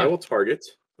 Well, I will target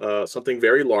something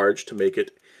very large to make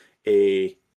it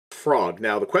a frog.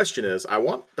 Now, the question is,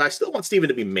 I still want Steven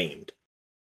to be maimed.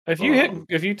 If you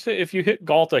if you hit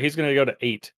Galta, he's gonna go to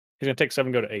 8. He's gonna take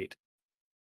 7, go to 8.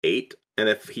 8, and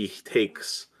if he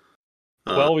takes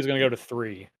 12, he's gonna go to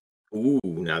 3. Ooh,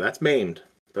 now that's maimed.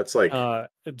 That's like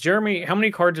Jeremy, how many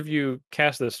cards have you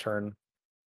cast this turn?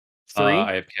 3?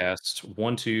 I have cast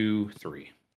 1, 2,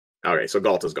 3. okay. So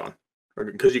Galta's gone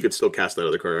because you could still cast that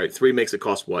other card, right? 3 makes it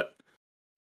cost what?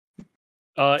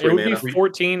 It 3 would mana? be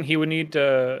 14. He would need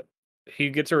to. He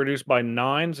gets it reduced by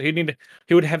 9, so he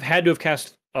would have had to have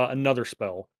cast another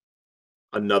spell.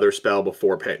 Another spell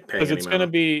before paying Because it's going to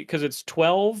be because it's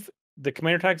 12. The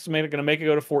commander tax is going to make it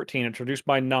go to 14. It's reduced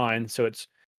by 9, so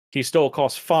he still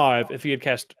costs 5. If he had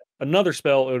cast another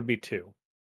spell, it would be 2.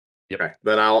 Yep. Okay,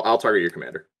 then I'll target your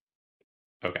commander.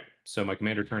 Okay, so my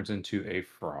commander turns into a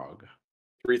frog.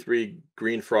 3/3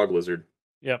 green frog lizard.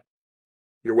 Yep.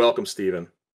 You're welcome, Steven.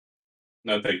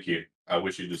 No, thank you. I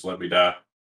wish you'd just let me die.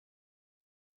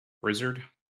 Wizard.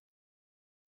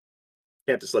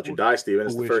 Can't just let you die, Steven.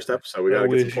 It's the first episode. We gotta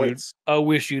get some points. I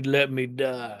wish you'd let me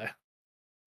die.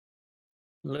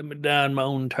 Let me die on my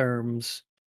own terms.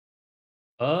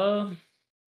 Yeah,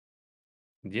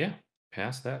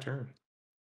 pass that turn.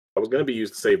 I was gonna be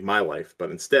used to save my life,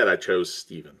 but instead I chose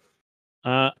Steven.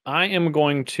 I am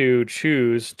going to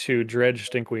choose to dredge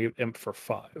Stinkweed Imp for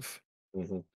 5.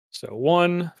 Mm-hmm. So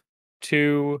 1,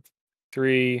 2,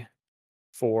 3,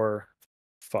 4,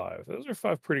 5. Those are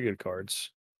 5 pretty good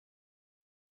cards.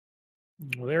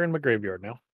 Well, they're in my graveyard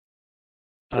now.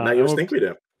 But now you have Stinkweed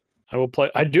Imp. I will play.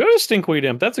 I do have a Stinkweed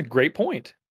Imp. That's a great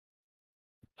point.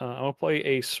 I will play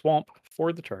a Swamp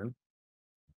for the turn.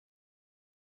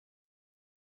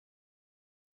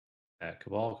 At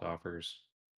Cabal Coffers.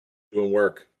 Doing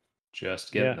work.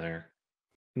 Just getting there.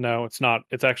 No, it's not.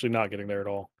 It's actually not getting there at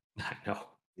all. I know.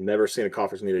 Never seen a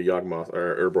Coffers need a Yawgmoth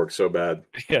or Urborg so bad.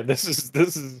 Yeah, this is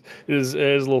a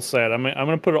little sad. I'm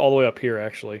gonna put it all the way up here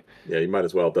actually. Yeah, you might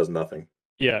as well. It does nothing.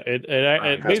 Yeah, it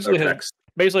Has no text.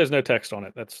 basically has no text on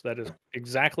it. That is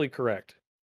exactly correct.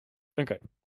 Okay.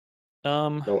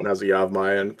 No one has a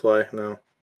Yavimaya in play. No.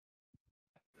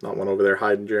 Not one over there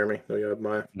hiding, Jeremy. No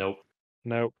Yavimaya.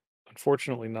 Nope.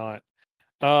 Unfortunately not.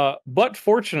 But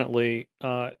fortunately,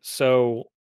 so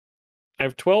I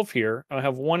have 12 here. I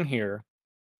have 1 here,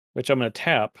 which I'm going to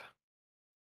tap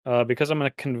because I'm going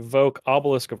to convoke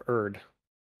Obelisk of Erd.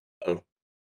 Oh.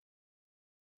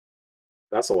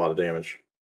 That's a lot of damage.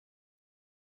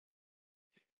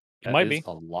 That might is be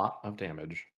a lot of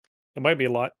damage. It might be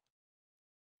a lot.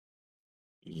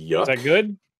 Yuck. Is that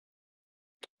good?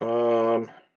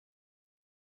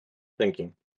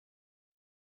 Thinking.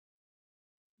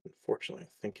 Unfortunately, I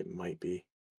think it might be.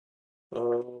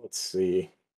 Let's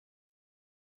see.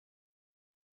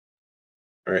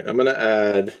 All right, I'm gonna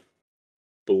add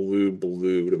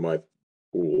blue to my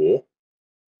pool.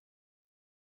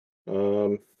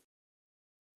 I'll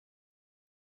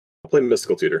play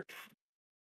Mystical Tutor.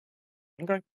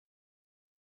 Okay.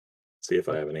 See if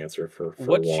I have an answer for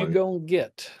What one. you gonna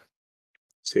get?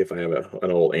 See if I have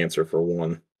an old answer for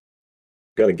one. I'm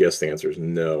gonna guess the answer is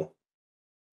no.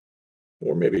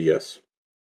 Or maybe yes.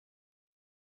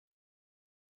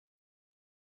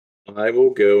 I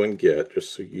will go and get,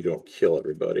 just so you don't kill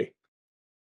everybody.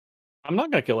 I'm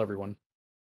not gonna kill everyone.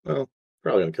 Well,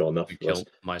 probably gonna kill enough I of us.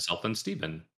 kill myself and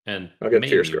Steven. And I'll get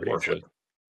maybe Fierce Guardianship. Warfleet.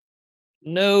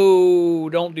 No,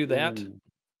 don't do that. Ooh.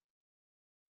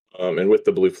 And with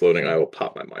the blue floating, I will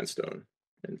pop my Mind Stone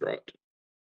and draw it.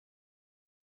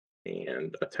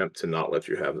 And attempt to not let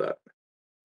you have that.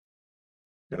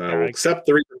 And I will accept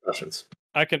the repercussions.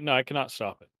 I cannot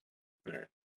stop it. All right.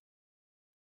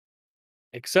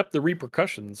 Accept the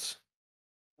repercussions.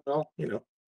 Well, you know.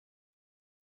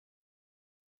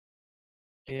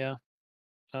 Yeah.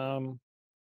 I'm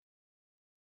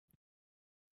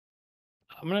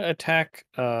gonna attack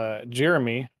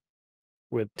Jeremy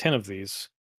with 10 of these.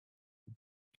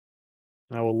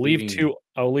 And I will leave Leaving two.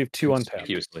 I will leave 2 untapped.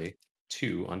 Conspicuously,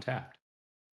 2 untapped.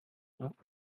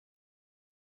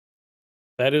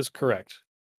 That is correct.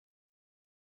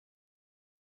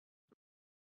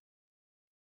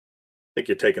 I think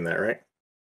you're taking that, right?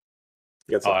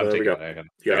 You got something? I'm taking got, it.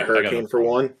 you got a hurricane for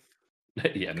one?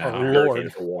 Yeah, Oh, no. Lord. Hurricane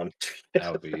for one.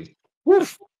 That would be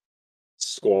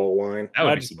Squall line. that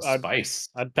would be some spice.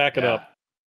 I'd pack it up.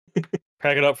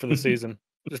 Pack it up for the season.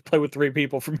 Just play with 3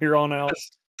 people from here on out.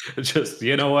 Just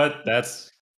you know what?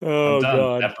 That's Oh I'm done.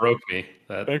 God. That broke me.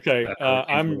 That, Okay. that hurricane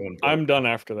for one broke I'm done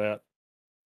after that.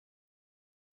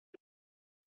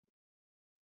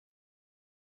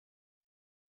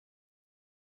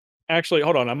 Actually,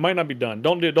 hold on. I might not be done.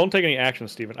 Don't take any action,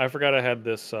 Steven. I forgot I had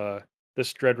this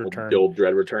this Dread Return. The old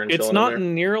Dread Return. It's not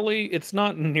nearly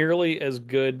as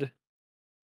good.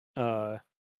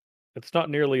 It's not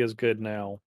nearly as good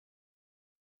now.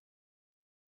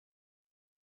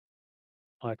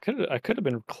 I could have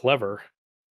been clever.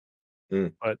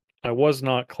 But I was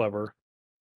not clever.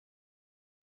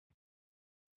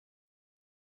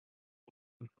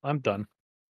 I'm done.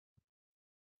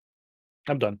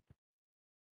 I'm done.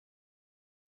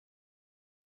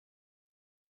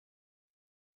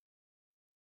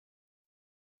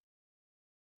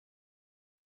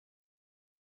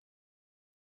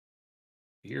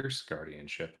 Fierce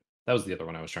Guardianship. That was the other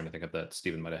one I was trying to think of that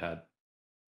Steven might have had.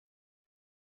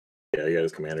 Yeah, he had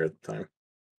his commander at the time.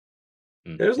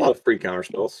 Yeah, there's a lot of free counter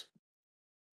spells.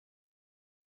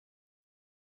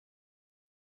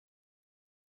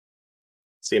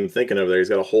 See him thinking over there. He's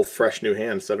got a whole fresh new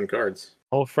hand, 7 cards.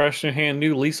 Whole fresh new hand,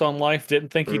 new lease on life. Didn't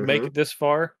think he'd make it this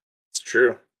far. It's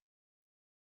true.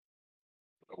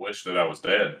 I wish that I was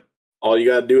dead. All you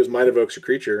gotta do is Might Evokes your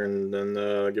creature and then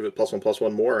give it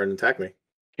 +1/+1 more and attack me.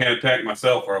 Can't attack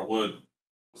myself, or I would.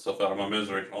 Myself out of my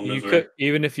misery. You could,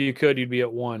 even if you could, you'd be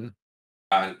at 1.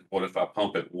 What if I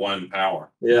pump it 1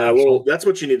 power? Yeah, well, that's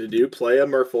what you need to do. Play a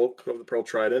Merfolk of the Pearl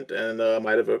Trident and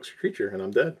Might Evokes your creature, and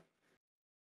I'm dead.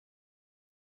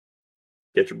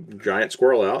 Get your giant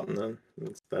squirrel out, and then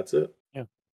that's it. Yeah.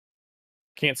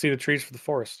 Can't see the trees for the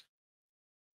forest.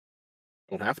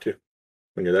 Don't have to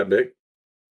when you're that big.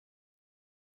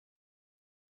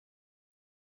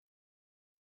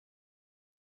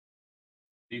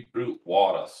 Deep root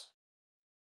waters.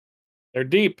 They're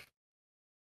deep.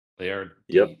 They are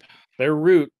Yep. deep. They're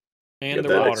root and Yep,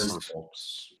 they're that waters.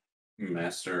 Folks.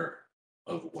 Master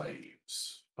of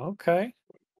waves. Okay.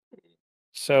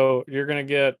 So you're gonna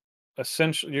get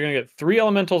you're gonna get 3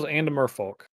 elementals and a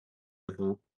merfolk.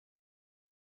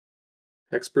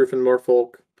 Hexproof and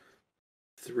Merfolk.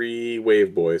 3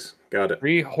 wave boys. Got it.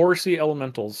 3 horsey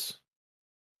elementals.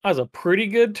 That was a pretty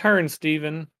good turn,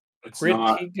 Steven. It's Pretty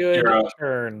not. good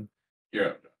turn.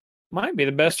 Yeah. Might be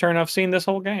the best turn I've seen this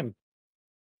whole game.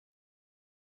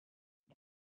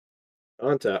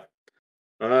 On tap.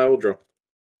 I will draw.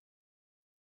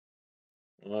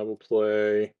 I will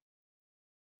play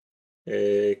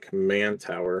a command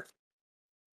tower.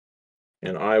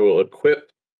 And I will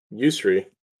equip Yusri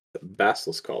the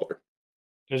Basilisk Collar.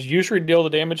 Does Yusri deal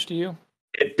the damage to you?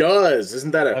 It does.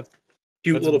 Isn't that a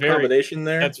cute little combination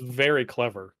there? That's very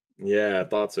clever. Yeah, I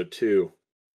thought so too.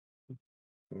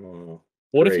 Oh,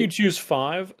 what if you choose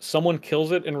 5, someone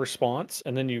kills it in response,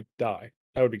 and then you die?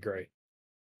 That would be great.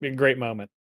 Be a great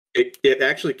moment. It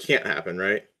actually can't happen,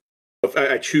 right? If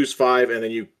I choose 5 and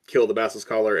then you kill the Basilisk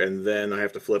Collar and then I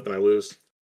have to flip and I lose,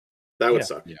 that would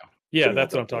suck. Yeah,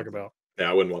 that's what I'm talking about.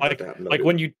 Yeah, I wouldn't want that to happen. Like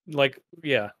when you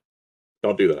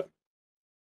Don't do that.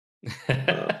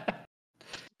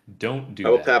 Don't do I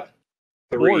will that. tap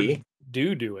 3. Or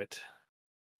do it.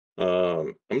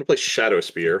 I'm gonna play Shadow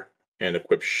Spear and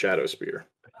equip Shadow Spear.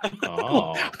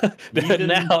 Oh, even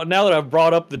now that I've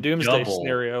brought up the Doomsday double.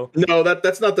 scenario. No,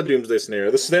 that's not the Doomsday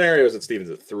scenario. The scenario is that Steven's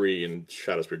at 3 and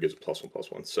Shadowspear gives a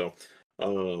 +1/+1. So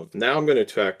now I'm going to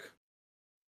attack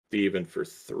Steven for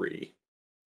 3.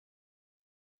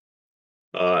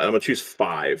 And I'm going to choose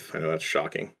 5. I know that's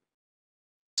shocking.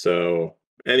 So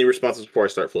any responses before I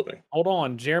start flipping? Hold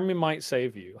on, Jeremy might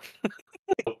save you.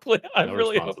 I No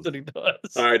really responses. hope that he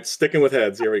does. All right, sticking with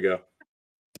heads. Here we go.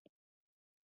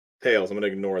 Tails. I'm going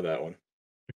to ignore that one.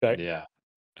 Okay. Yeah.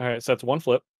 All right, so that's one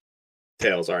flip.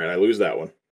 Tails. All right, I lose that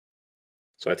one.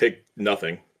 So I take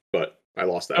nothing, but I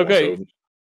lost that Okay. one.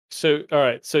 So all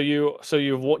right, so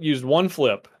you've used one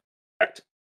flip. Correct.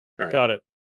 All right. Got it.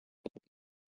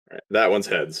 All right. That one's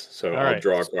heads. So All I'll right.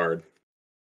 draw a card.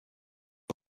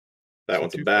 That So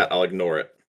one's a 2 bat. flips. I'll ignore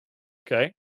it.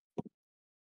 Okay.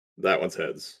 That one's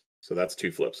heads. So that's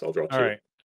 2 flips. I'll draw 2. All right.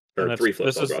 And Or that's- 3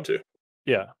 flips. this I'll is- draw 2.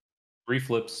 Yeah. 3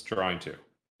 flips, drawing 2.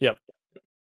 Yep.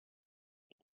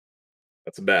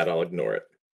 That's a bat. I'll ignore it.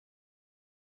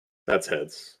 That's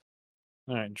heads.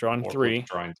 All right, drawing 4 3.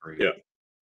 flips, drawing 3. Yeah.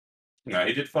 No,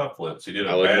 he did 5 flips. He did a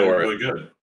I'll bad ignore and it. really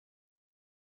good.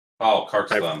 Oh,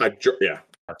 Kark's thumb. Yeah.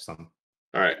 Mark some.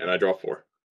 All right, and I draw 4.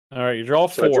 All right, you draw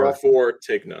 4. So I draw 4,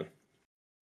 take none.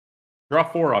 Draw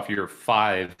 4 off your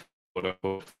 5, quote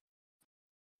unquote.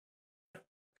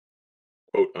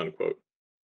 Quote unquote.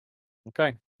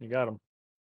 Okay, you got him.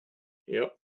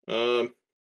 Yep.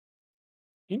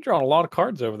 You draw a lot of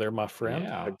cards over there, my friend.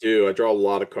 Yeah. I do. I draw a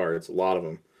lot of cards, a lot of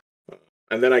them.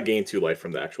 And then I gain 2 life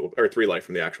from the actual, or 3 life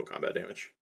from the actual combat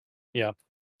damage. So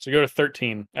you go to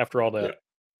 13 after all that.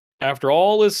 Yeah. After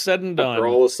all is said and done. After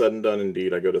all is said and done,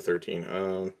 indeed, I go to 13.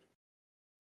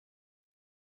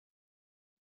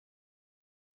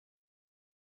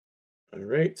 All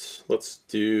right, let's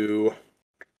do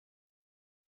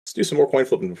some more coin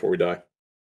flipping before we die.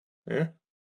 Yeah,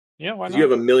 Yeah, why 'cause not? you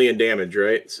have 1,000,000 damage,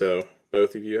 right? So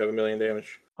both of you have 1,000,000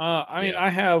 damage. I mean, Yeah. I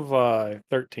have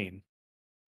 13.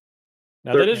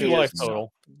 Now that is your 13 life is-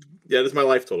 total. Yeah, that's my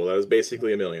life total. That was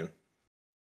basically 1,000,000.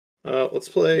 Let's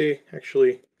play.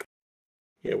 Actually,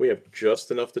 yeah, we have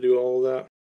just enough to do all of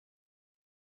that.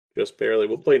 Just barely.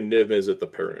 We'll play Niv at the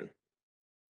Perun.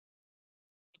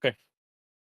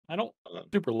 I don't Um,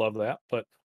 super love that, but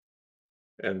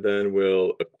And then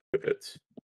we'll equip it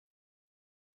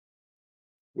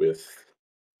with,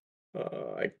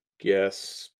 I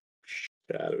guess,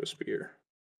 Shadow Spear.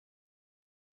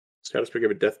 Shadow Spear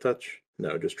give a death touch?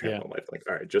 No, just trample on lifelink.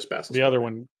 All right, just passes. the other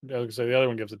one, I was gonna say the other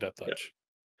one gives a death touch.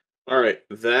 All right,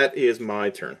 that is my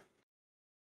turn.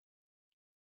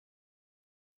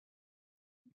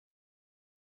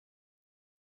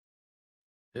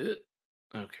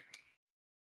 Okay.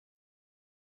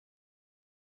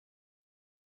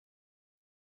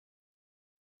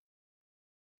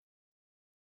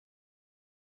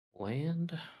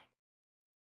 Land.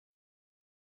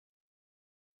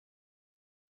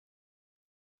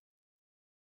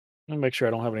 Let me make sure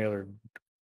I don't have any other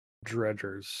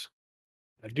dredgers.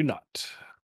 I do not.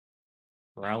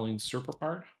 Growling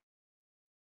Serpapart.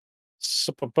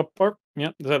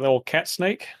 Yep, is that the old cat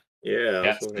snake? Yeah,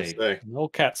 that's Cat what I was snake. going to say. The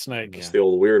old cat snake. Yeah. It's the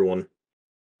old weird one.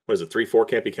 What is it, 3/4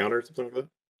 can't be countered? Something like that?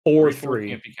 Or 3/4 3.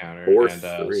 can't be countered.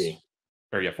 4/3.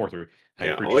 Or yeah, 4/3.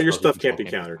 Yeah, all your stuff can't be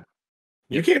countered.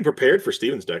 You came prepared for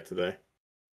Steven's deck today.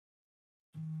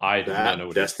 I did not know That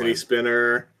what Destiny he was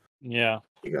Spinner. Yeah.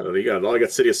 You got it all. You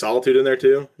got City of Solitude in there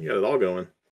too. You got it all going. playing.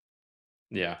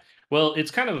 Yeah. Well,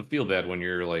 it's kind of a feel bad when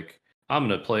you're like, I'm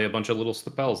gonna play a bunch of little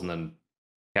spells and then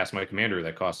cast my commander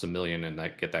that costs 1,000,000 and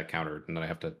that get that countered, and then I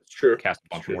have to Sure. cast a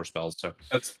bunch Sure. more spells. So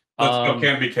That's still Um,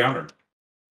 can't be countered.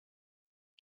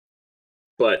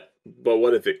 But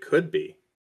what if it could be?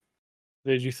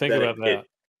 Did you think Then about that?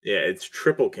 Yeah, it's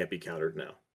triple can't be countered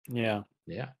now. Yeah.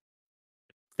 yeah,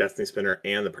 Destiny Spinner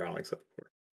and the Prowling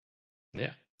Support.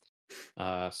 yeah.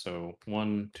 So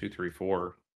 1, 2, 3,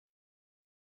 4.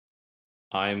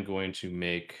 I'm going to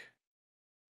make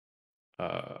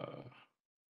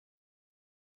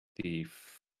the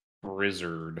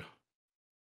Frizzard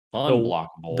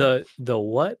unblockable. The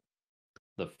what?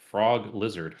 The frog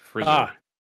lizard, Frizzard. Ah,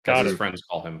 got as his it. friends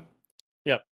call him.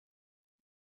 Yep.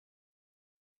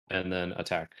 And then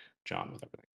attack John with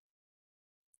everything.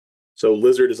 So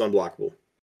Lizard is unblockable.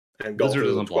 And Galta Lizard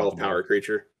is is a 12 unblockable. power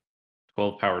creature.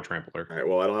 12 power trampler. All right,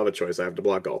 well, I don't have a choice. I have to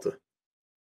block Galta.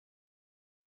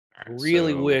 All right,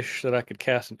 Really so- wish that I could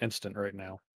cast an instant right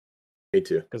now Me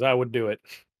too. because I would do it.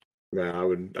 Yeah, I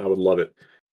would love it.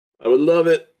 I would love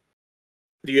it.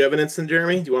 Do you have an instant,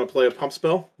 Jeremy? Do you want to play a pump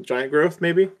spell? Giant Growth,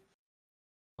 maybe?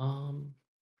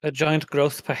 A giant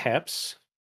growth, perhaps.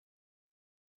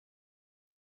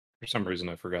 For some reason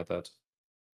I forgot that.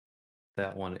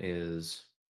 That one is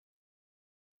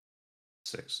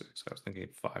 6. I was thinking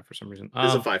 5 for some reason. This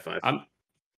is a 5/5.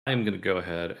 I'm going to go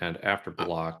ahead and after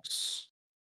blocks.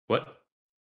 What?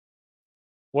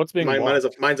 What's being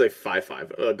blocked? Mine's a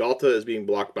 5/5. Galta is being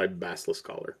blocked by Basilisk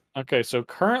Collar. Okay, so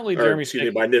currently Or, Jeremy's excuse me,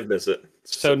 by Niv Mizzet.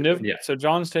 so specifically. so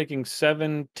John's taking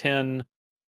 7, 10,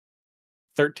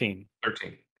 13.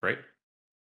 13, right?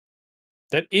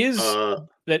 That is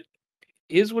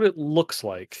what it looks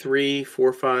like. 3,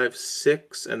 4, 5,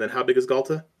 6, and then how big is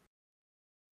Galta?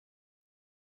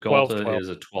 Galta 12. is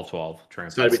a 12/12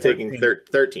 trample. So I'd be taking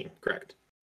 13, correct?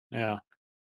 Yeah.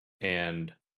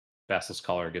 And Basilisk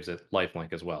Collar gives it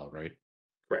lifelink as well, right?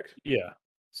 Correct. Yeah.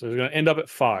 So it's going to end up at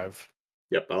 5.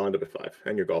 Yep, I'll end up at 5,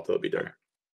 and your Galta will be done.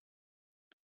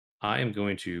 I am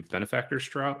going to Benefactor's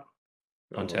drop,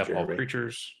 untap all Jeremy.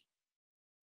 creatures.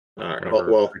 All right.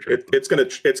 Whatever Well, creature- it's gonna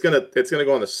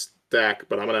go on the stack,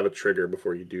 but I'm gonna have a trigger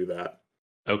before you do that.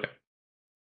 Okay.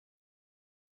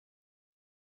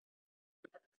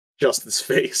 Justin's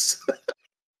face.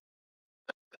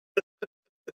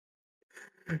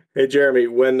 Hey Jeremy,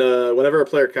 whenever a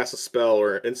player casts a spell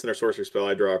or instant or sorcery spell,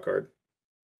 I draw a card,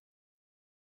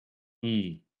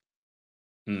 and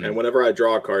whenever I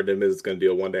draw a card, Niv Mizzet is going to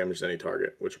deal 1 damage to any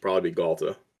target, which will probably be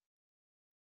Galta.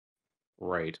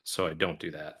 Right. So I don't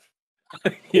do that.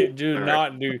 You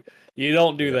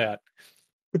don't do that.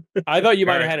 I thought you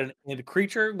might have had a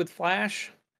creature with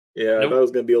flash. Yeah, Nope. I thought it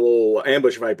was going to be a little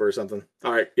ambush viper or something.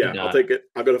 All right, yeah, Nah. I'll take it.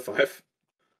 I'll go to 5.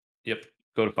 Yep.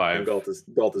 Go to 5. And Galta's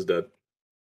dead.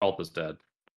 Galta's dead.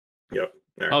 Yep.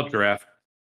 All right. I'll draft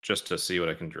just to see what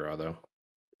I can draw, though.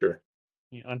 Sure.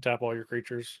 You untap all your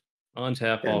creatures.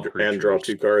 Untap all creatures. And draw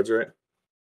 2 cards, right?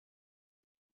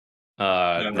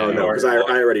 No, No, because I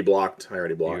already blocked. You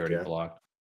already Yeah. blocked.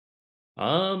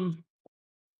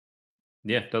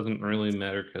 Yeah, doesn't really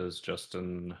matter because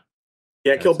Justin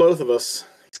Can't kill both of us.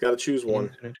 He's got to choose one.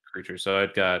 infinite creature. So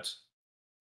I've got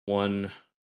 1, Maybe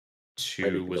 2 you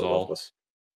can was kill both all of us.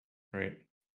 right.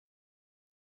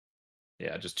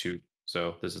 Yeah, just 2.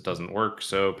 So this doesn't work.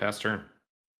 So pass turn.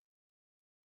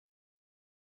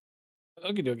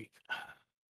 Okie dokie.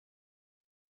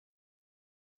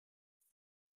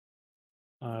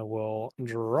 I will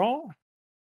draw.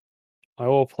 I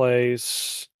will play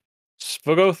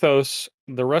Sphagothos,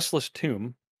 the Restless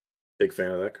Tomb. Big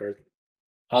fan of that card.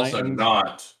 Also, I am-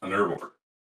 not an herbivore.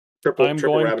 Triple I'm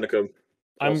going- Ravnica.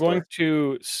 I'm All-star. going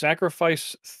to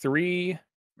sacrifice 3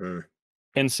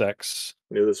 insects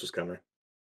Knew this was coming.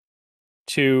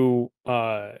 to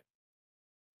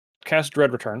cast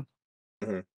Dread Return.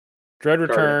 Mhm. Dread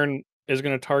Return is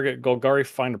going to target Golgari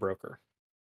Findbroker.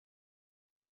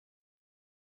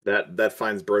 That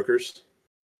finds brokers.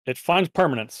 It finds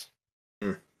permanents.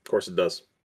 Of course it does.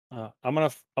 I'm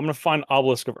gonna find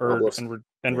Obelisk of Erd Obelisk. and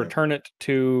Yeah. return it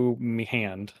to me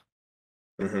hand.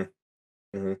 I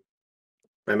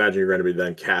imagine you're going to be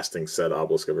then casting said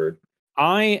Obelisk of Erd.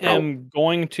 I am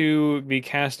going to be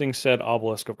casting said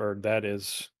Obelisk of Erd. That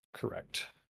is correct.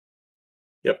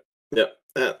 Yep.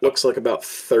 That looks like about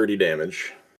 30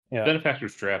 damage. Yeah.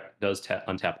 Benefactor's Draft does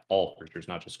untap all creatures,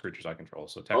 not just creatures I control.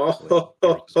 So technically,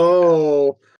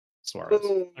 Suarez.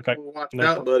 Okay. Watch No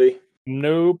out, pro- buddy.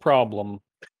 No problem.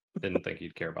 Didn't think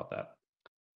you'd care about that.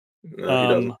 No,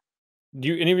 he doesn't.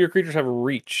 Do any of your creatures have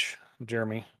reach,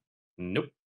 Jeremy? Nope.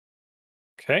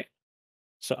 Okay.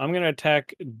 So I'm gonna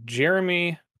attack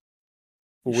Jeremy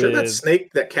You with sure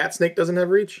that cat snake doesn't have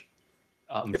reach?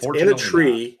 It's in Unfortunately, a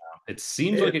tree. not. It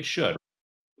seems like it should.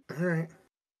 All right.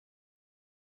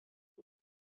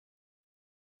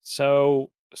 So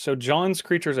John's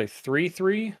creature is a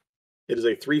 3/3, It is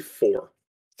a 3/4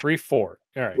 3/4.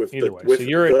 All right. with Either the, way, with so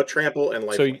you're the at, trample and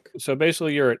lifelink. so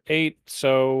basically you're at 8.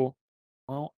 So,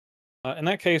 well, in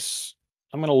that case,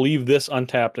 I'm gonna leave this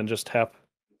untapped and just tap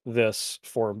this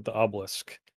for the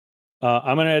obelisk.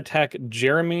 I'm gonna attack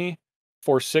Jeremy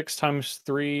for 6 times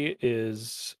 3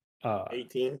 is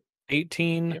 18.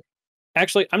 18. Yep.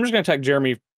 Actually, I'm just gonna attack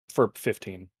Jeremy for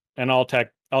 15, and I'll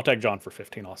attack John for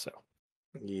 15 also.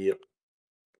 Yep.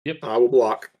 Yep. I will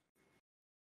block.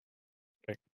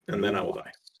 Okay. And then I will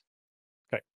die.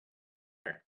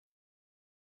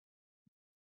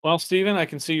 Well, Steven, I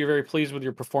can see you're very pleased with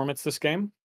your performance this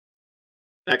game.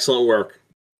 Excellent work.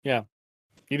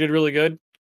 You did really good.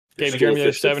 Your Gave Jeremy school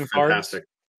those fish did 7 cards. fantastic.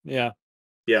 Yeah.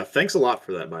 Yeah, thanks a lot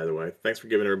for that, by the way. Thanks for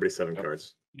giving everybody 7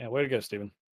 cards. Yeah, way to go,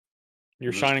 Steven.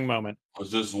 Your Just- shining moment. It was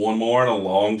just one more in a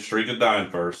long streak of dying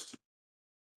first.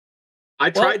 I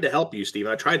tried to help you,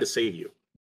 Steven. I tried to save you.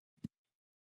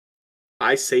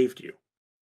 I saved you.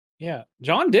 Yeah.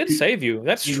 John did You- save you.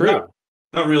 That's you true. know-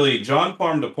 Not really. John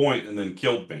farmed a point and then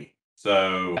killed me.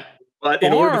 So But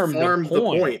in order to Farm farm the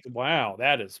point, Wow,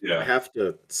 that is I Yeah. have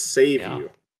to save Yeah.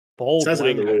 you. bold Says it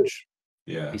in the language. rules.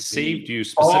 Yeah. He saved you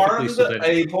specifically Farmed so that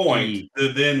a point he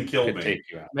to then kill could me.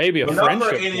 take you out. Maybe a But not for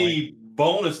friendship any point.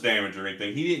 bonus damage or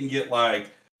anything. He didn't get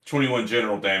like 21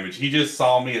 general damage. He just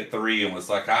saw me at 3 and was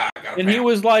like, I gotta And he pound.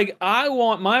 was like, I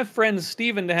want my friend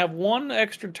Steven to have one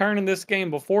extra turn in this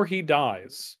game before he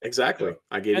dies. Exactly.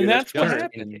 I gave you And an that's extra what turn.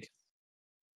 happened.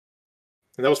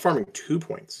 And that was farming 2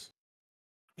 points.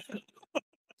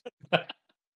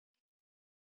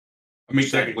 I mean,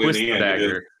 technically, in Twist the the end,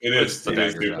 dagger. it Twist is the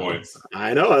dagger 2 down. points.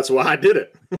 I know, that's why I did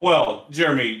it. Well,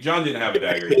 Jeremy, John didn't have a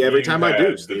dagger. Me every You time I do,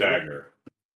 had the Steven. dagger.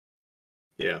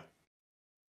 Yeah.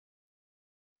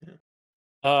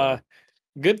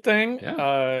 Good thing.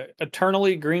 Yeah.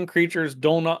 Eternally green creatures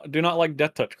do not like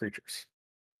death touch creatures.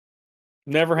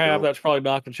 Never They have. don't. That's probably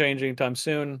not going to change anytime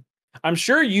soon. I'm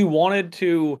sure you wanted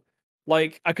to,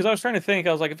 like, because I was trying to think.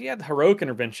 I was like, if you had the heroic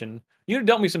intervention, you'd have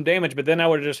dealt me some damage, but then I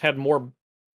would have just had more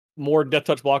death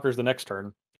touch blockers the next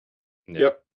turn. Yeah.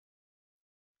 Yep.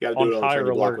 You got to On do it on the turn higher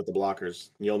you block alert. with the blockers.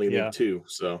 You only Yeah. need 2,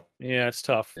 so Yeah, it's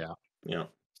tough. Yeah. yeah.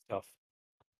 It's tough.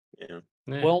 Yeah.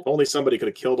 Eh, Well, If only somebody could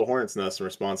have killed a hornet's nest in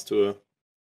response to a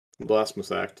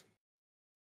blasphemous act.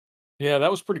 yeah, that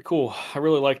was pretty cool. I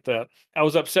really liked that. I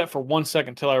was upset for 1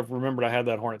 second till I remembered I had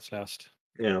that hornet's nest.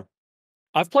 Yeah.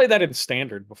 I've played that in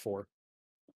standard before.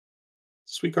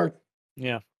 Sweet card.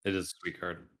 Yeah. it is a sweet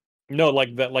card. No,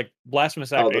 like that, like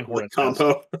blasphemous act Oh, and the hornet's nest.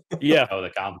 combo. Yeah. Oh, the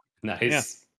combo.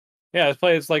 Nice. Yeah,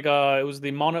 it's like it was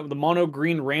the mono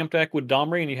green ramp deck with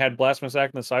Domri, and you had Blasphemous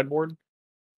Act in the sideboard.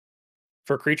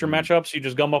 For creature matchups, you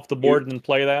just gum up the board and then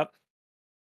play that.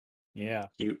 Yeah.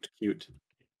 Cute.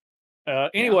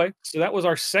 Anyway, so that was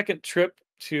our second trip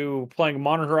to playing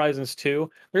Modern Horizons 2.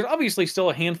 There's obviously still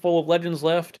a handful of Legends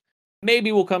left.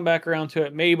 Maybe we'll come back around to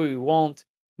it. Maybe we won't.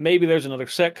 Maybe there's another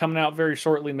set coming out very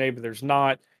shortly. Maybe there's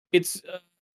not. It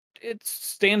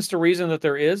stands to reason that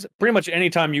there is. Pretty much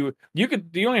anytime you don't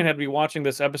even have to be watching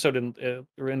this episode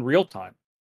in real time.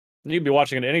 You can be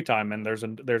watching it anytime, and there's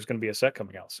going to be a set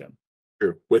coming out soon.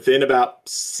 True. Within about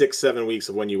 6-7 weeks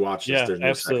of when you watch this, Yeah, there's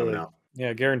no set coming absolutely. out.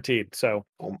 Yeah, guaranteed. So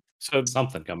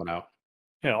Something coming out.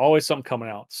 always something coming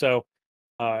out. So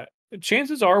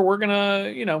chances are we're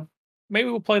gonna, maybe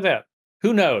we'll play that.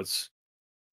 Who knows?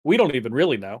 We don't even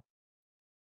really know.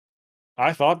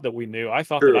 I thought that we knew. I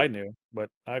thought True. that I knew, but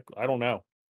I don't know.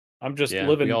 I'm just Yeah,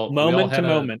 living we all moment to had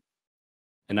moment.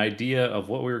 An idea of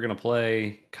what we were going to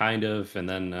play, kind of, and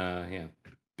then,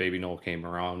 Baby Noel came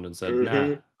around and said,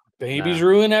 nah. Babies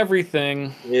ruin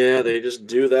everything. Yeah, they just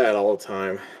do that all the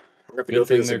time. We're going to have to go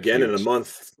through this again in a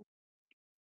month.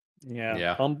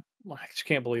 Yeah. I just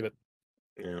can't believe it.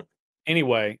 Yeah.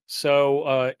 Anyway,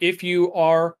 so if you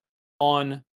are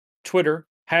on Twitter,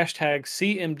 hashtag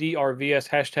CMDRVS,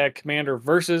 hashtag Commander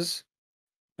Versus,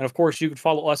 and of course you can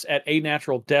follow us at A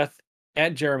Natural Death,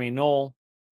 at Jeremy Knoll,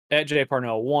 at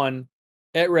JParnell1,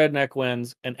 at Redneck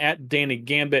Wins, and at Danny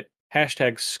Gambit,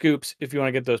 hashtag Scoops, if you want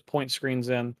to get those point screens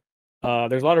in.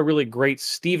 There's a lot of really great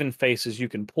Steven faces you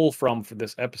can pull from for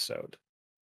this episode.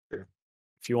 Sure.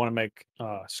 If you want to make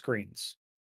screens,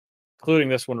 including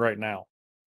this one right now.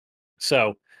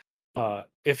 So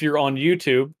if you're on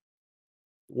YouTube,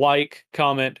 like,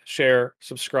 comment, share,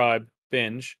 subscribe,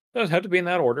 binge. It doesn't have to be in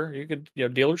that order. You could,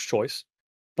 dealer's choice.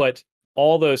 But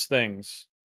all those things,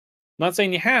 I'm not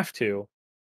saying you have to.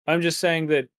 I'm just saying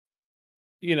that,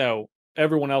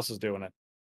 everyone else is doing it.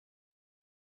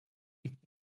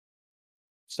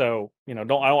 So, I don't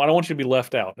want you to be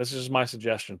left out. This is my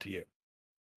suggestion to you.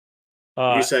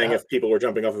 You're saying if people were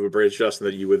jumping off of a bridge, Justin,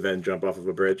 that you would then jump off of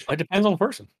a bridge? It depends on the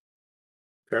person.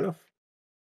 Fair enough.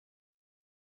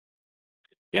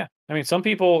 Yeah, I mean, some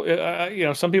people,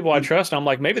 some people I trust. I'm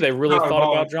like, maybe they really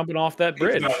thought about jumping off that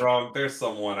bridge. He's not wrong. There's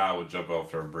someone I would jump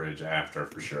off a bridge after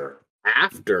for sure.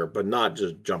 After, but not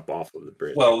just jump off of the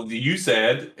bridge. Well, you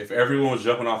said if everyone was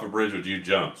jumping off a bridge, would you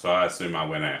jump? So I assume I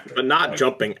went after. But not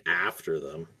jumping after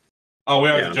them. Oh, we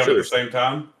have to jump at the same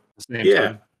time?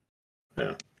 Yeah.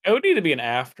 It would need to be an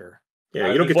after. Yeah,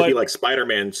 you don't get to be like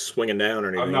Spider-Man swinging down or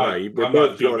anything. We're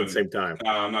both doing it at the same time. No,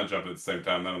 I'm not jumping at the same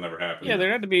time. That'll never happen. Yeah,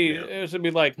 there had to be. It should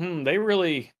be like, they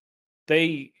really,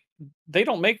 they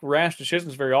don't make rash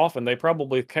decisions very often. They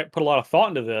probably put a lot of thought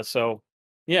into this. So,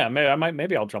 yeah,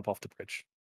 maybe I'll jump off the bridge.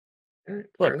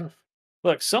 Fair enough.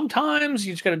 Look, sometimes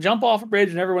you just got to jump off a bridge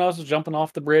and everyone else is jumping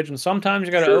off the bridge. And sometimes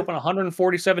you got to open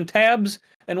 147 tabs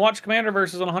and watch Commander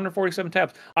Versus on 147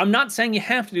 tabs. I'm not saying you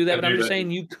have to do that, but I'm just saying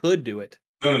you could do it.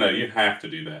 No, you have to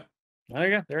do that. There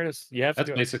you go. There it is. You have to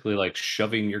do it. That's basically like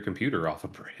shoving your computer off a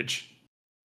bridge.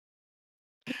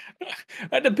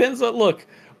 That depends on, look,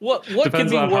 what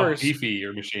could be worse? How beefy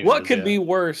your machine What is, could be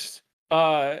worse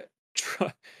tr-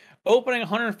 opening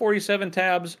 147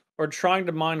 tabs or trying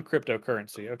to mine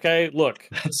cryptocurrency. Okay, look,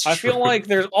 That's I feel true. like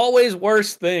there's always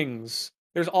worse things.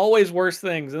 There's always worse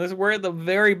things, and we're at the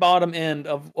very bottom end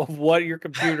of what your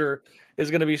computer is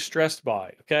going to be stressed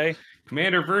by. Okay.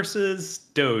 Commander versus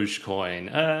Dogecoin.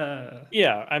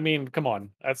 Yeah, I mean, come on.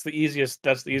 That's the easiest.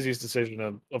 That's the easiest decision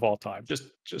of all time.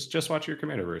 Just watch your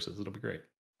Commander versus. It'll be great.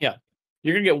 Yeah,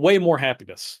 you're gonna get way more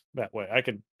happiness that way. I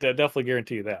could definitely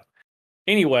guarantee you that.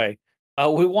 Anyway,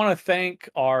 we want to thank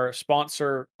our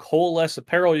sponsor, Coalesce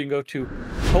Apparel. You can go to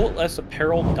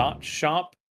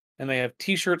coalesceapparel.shop, and they have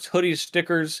T-shirts, hoodies,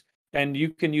 stickers, and you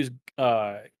can use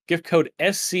gift code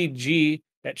SCG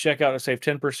at checkout to save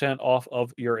 10% off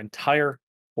of your entire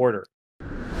order.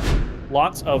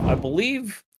 Lots of, I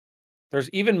believe, there's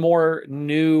even more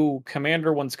new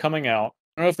Commander ones coming out.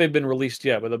 I don't know if they've been released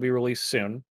yet, but they'll be released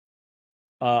soon.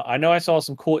 I know I saw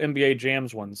some cool NBA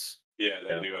Jams ones. Yeah,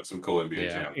 they do have some cool NBA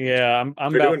jams. Yeah,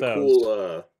 I'm They're about doing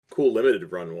those. cool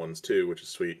limited run ones too, which is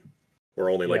sweet. Where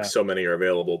only like Yeah. so many are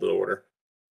available to order.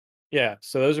 Yeah,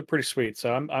 so those are pretty sweet.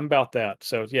 So I'm about that.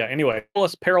 So yeah, anyway,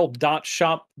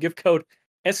 apparel.shop, gift code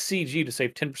SCG to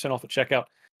save 10% off at checkout.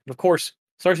 And of course,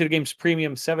 Star City Games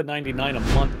Premium, $7.99 a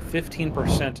month,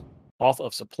 15% off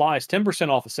of supplies, 10%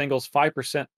 off of singles,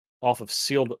 5% off of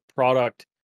sealed product,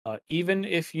 even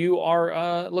if you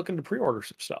are looking to pre-order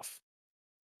some stuff.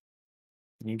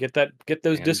 You can get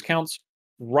those And- discounts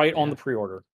right on Yeah. the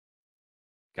pre-order.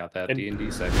 Got that And- D&D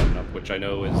set coming up, which I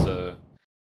know is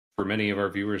for many of our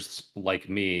viewers like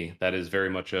me, that is very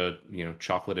much a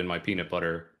chocolate in my peanut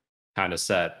butter kind of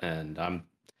set. And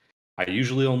I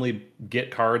usually only get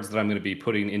cards that I'm going to be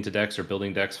putting into decks or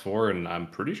building decks for, and I'm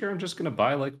pretty sure I'm just going to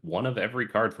buy like one of every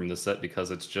card from this set because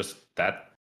it's just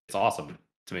that it's awesome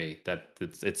to me. That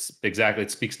it's exactly,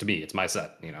 it speaks to me. It's my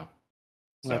set, So,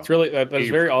 That's really that's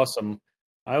you- very awesome.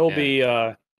 I will Yeah.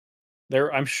 be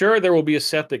there. I'm sure there will be a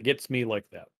set that gets me like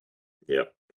that.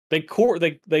 Yep.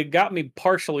 They got me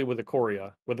partially with the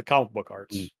Korea with the comic book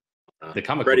arts. the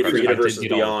comic Ready book for cards, I did Universes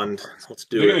get all of Beyond. those cards. Let's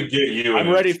They're do gonna it. get you I'm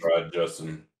in ready Innistrad,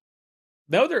 Justin.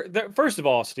 No, they're first of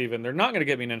all, Steven, they're not going to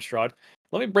get me an Innistrad.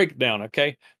 Let me break it down,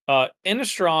 okay?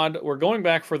 Innistrad, we're going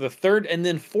back for the third and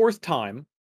then fourth time.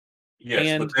 Yes,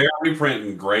 And but they're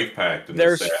reprinting Grave Pact in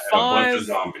there's this set and a bunch of five-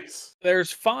 zombies.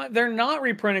 There's five. They're not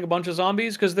reprinting a bunch of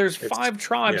zombies because there's It's- five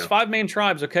tribes, yeah. 5 main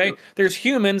tribes. Okay, there's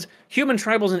humans, human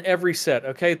tribals in every set.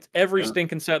 Okay, it's every Yeah.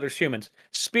 stinking set. There's humans,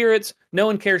 spirits. No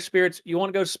one cares spirits. You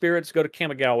want to go spirits? Go to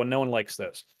Kamigawa. No one likes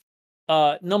those.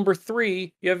 Number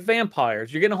 3, you have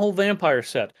vampires. You're getting a whole vampire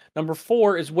set. Number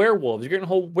 4 is werewolves. You're getting a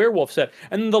whole werewolf set.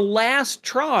 And then the last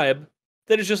tribe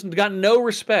that has just got no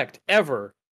respect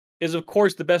ever is, of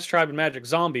course, the best tribe in Magic: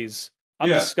 zombies. I'm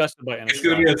Yeah. disgusted by Innistrad. It's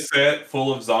going to be a set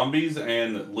full of zombies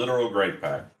and literal Grave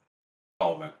Pact.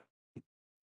 All of it.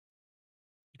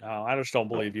 Oh, I just don't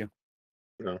believe you.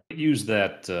 Use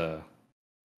that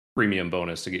premium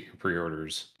bonus to get your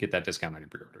pre-orders, get that discount on your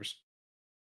pre-orders.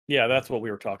 Yeah, that's what we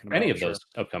were talking about. Any of sure. those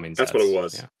upcoming That's sets. what it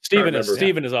was. Yeah. Steven I is remember.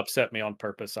 Steven has upset me on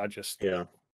purpose. I just Yeah.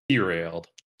 Derailed.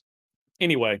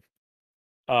 anyway.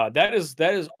 That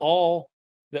is all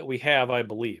that we have, I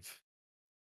believe.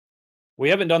 We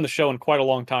haven't done the show in quite a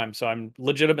long time, so I'm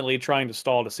legitimately trying to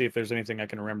stall to see if there's anything I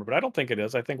can remember, but I don't think it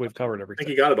is. I think we've covered I everything.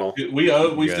 think you got it all. We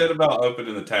Good. said about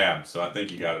opening the tab, so I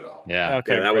think you got it all. Yeah.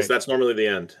 Okay, Yeah, great. that's normally the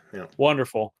end. Yeah.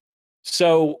 Wonderful.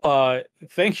 So,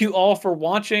 thank you all for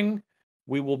watching.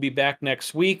 We will be back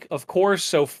next week, of course.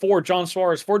 So, for John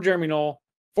Suarez, for Jeremy Knoll,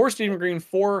 for Stephen Green,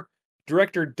 for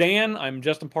Director Dan, I'm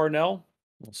Justin Parnell.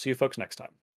 We'll see you folks next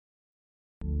time.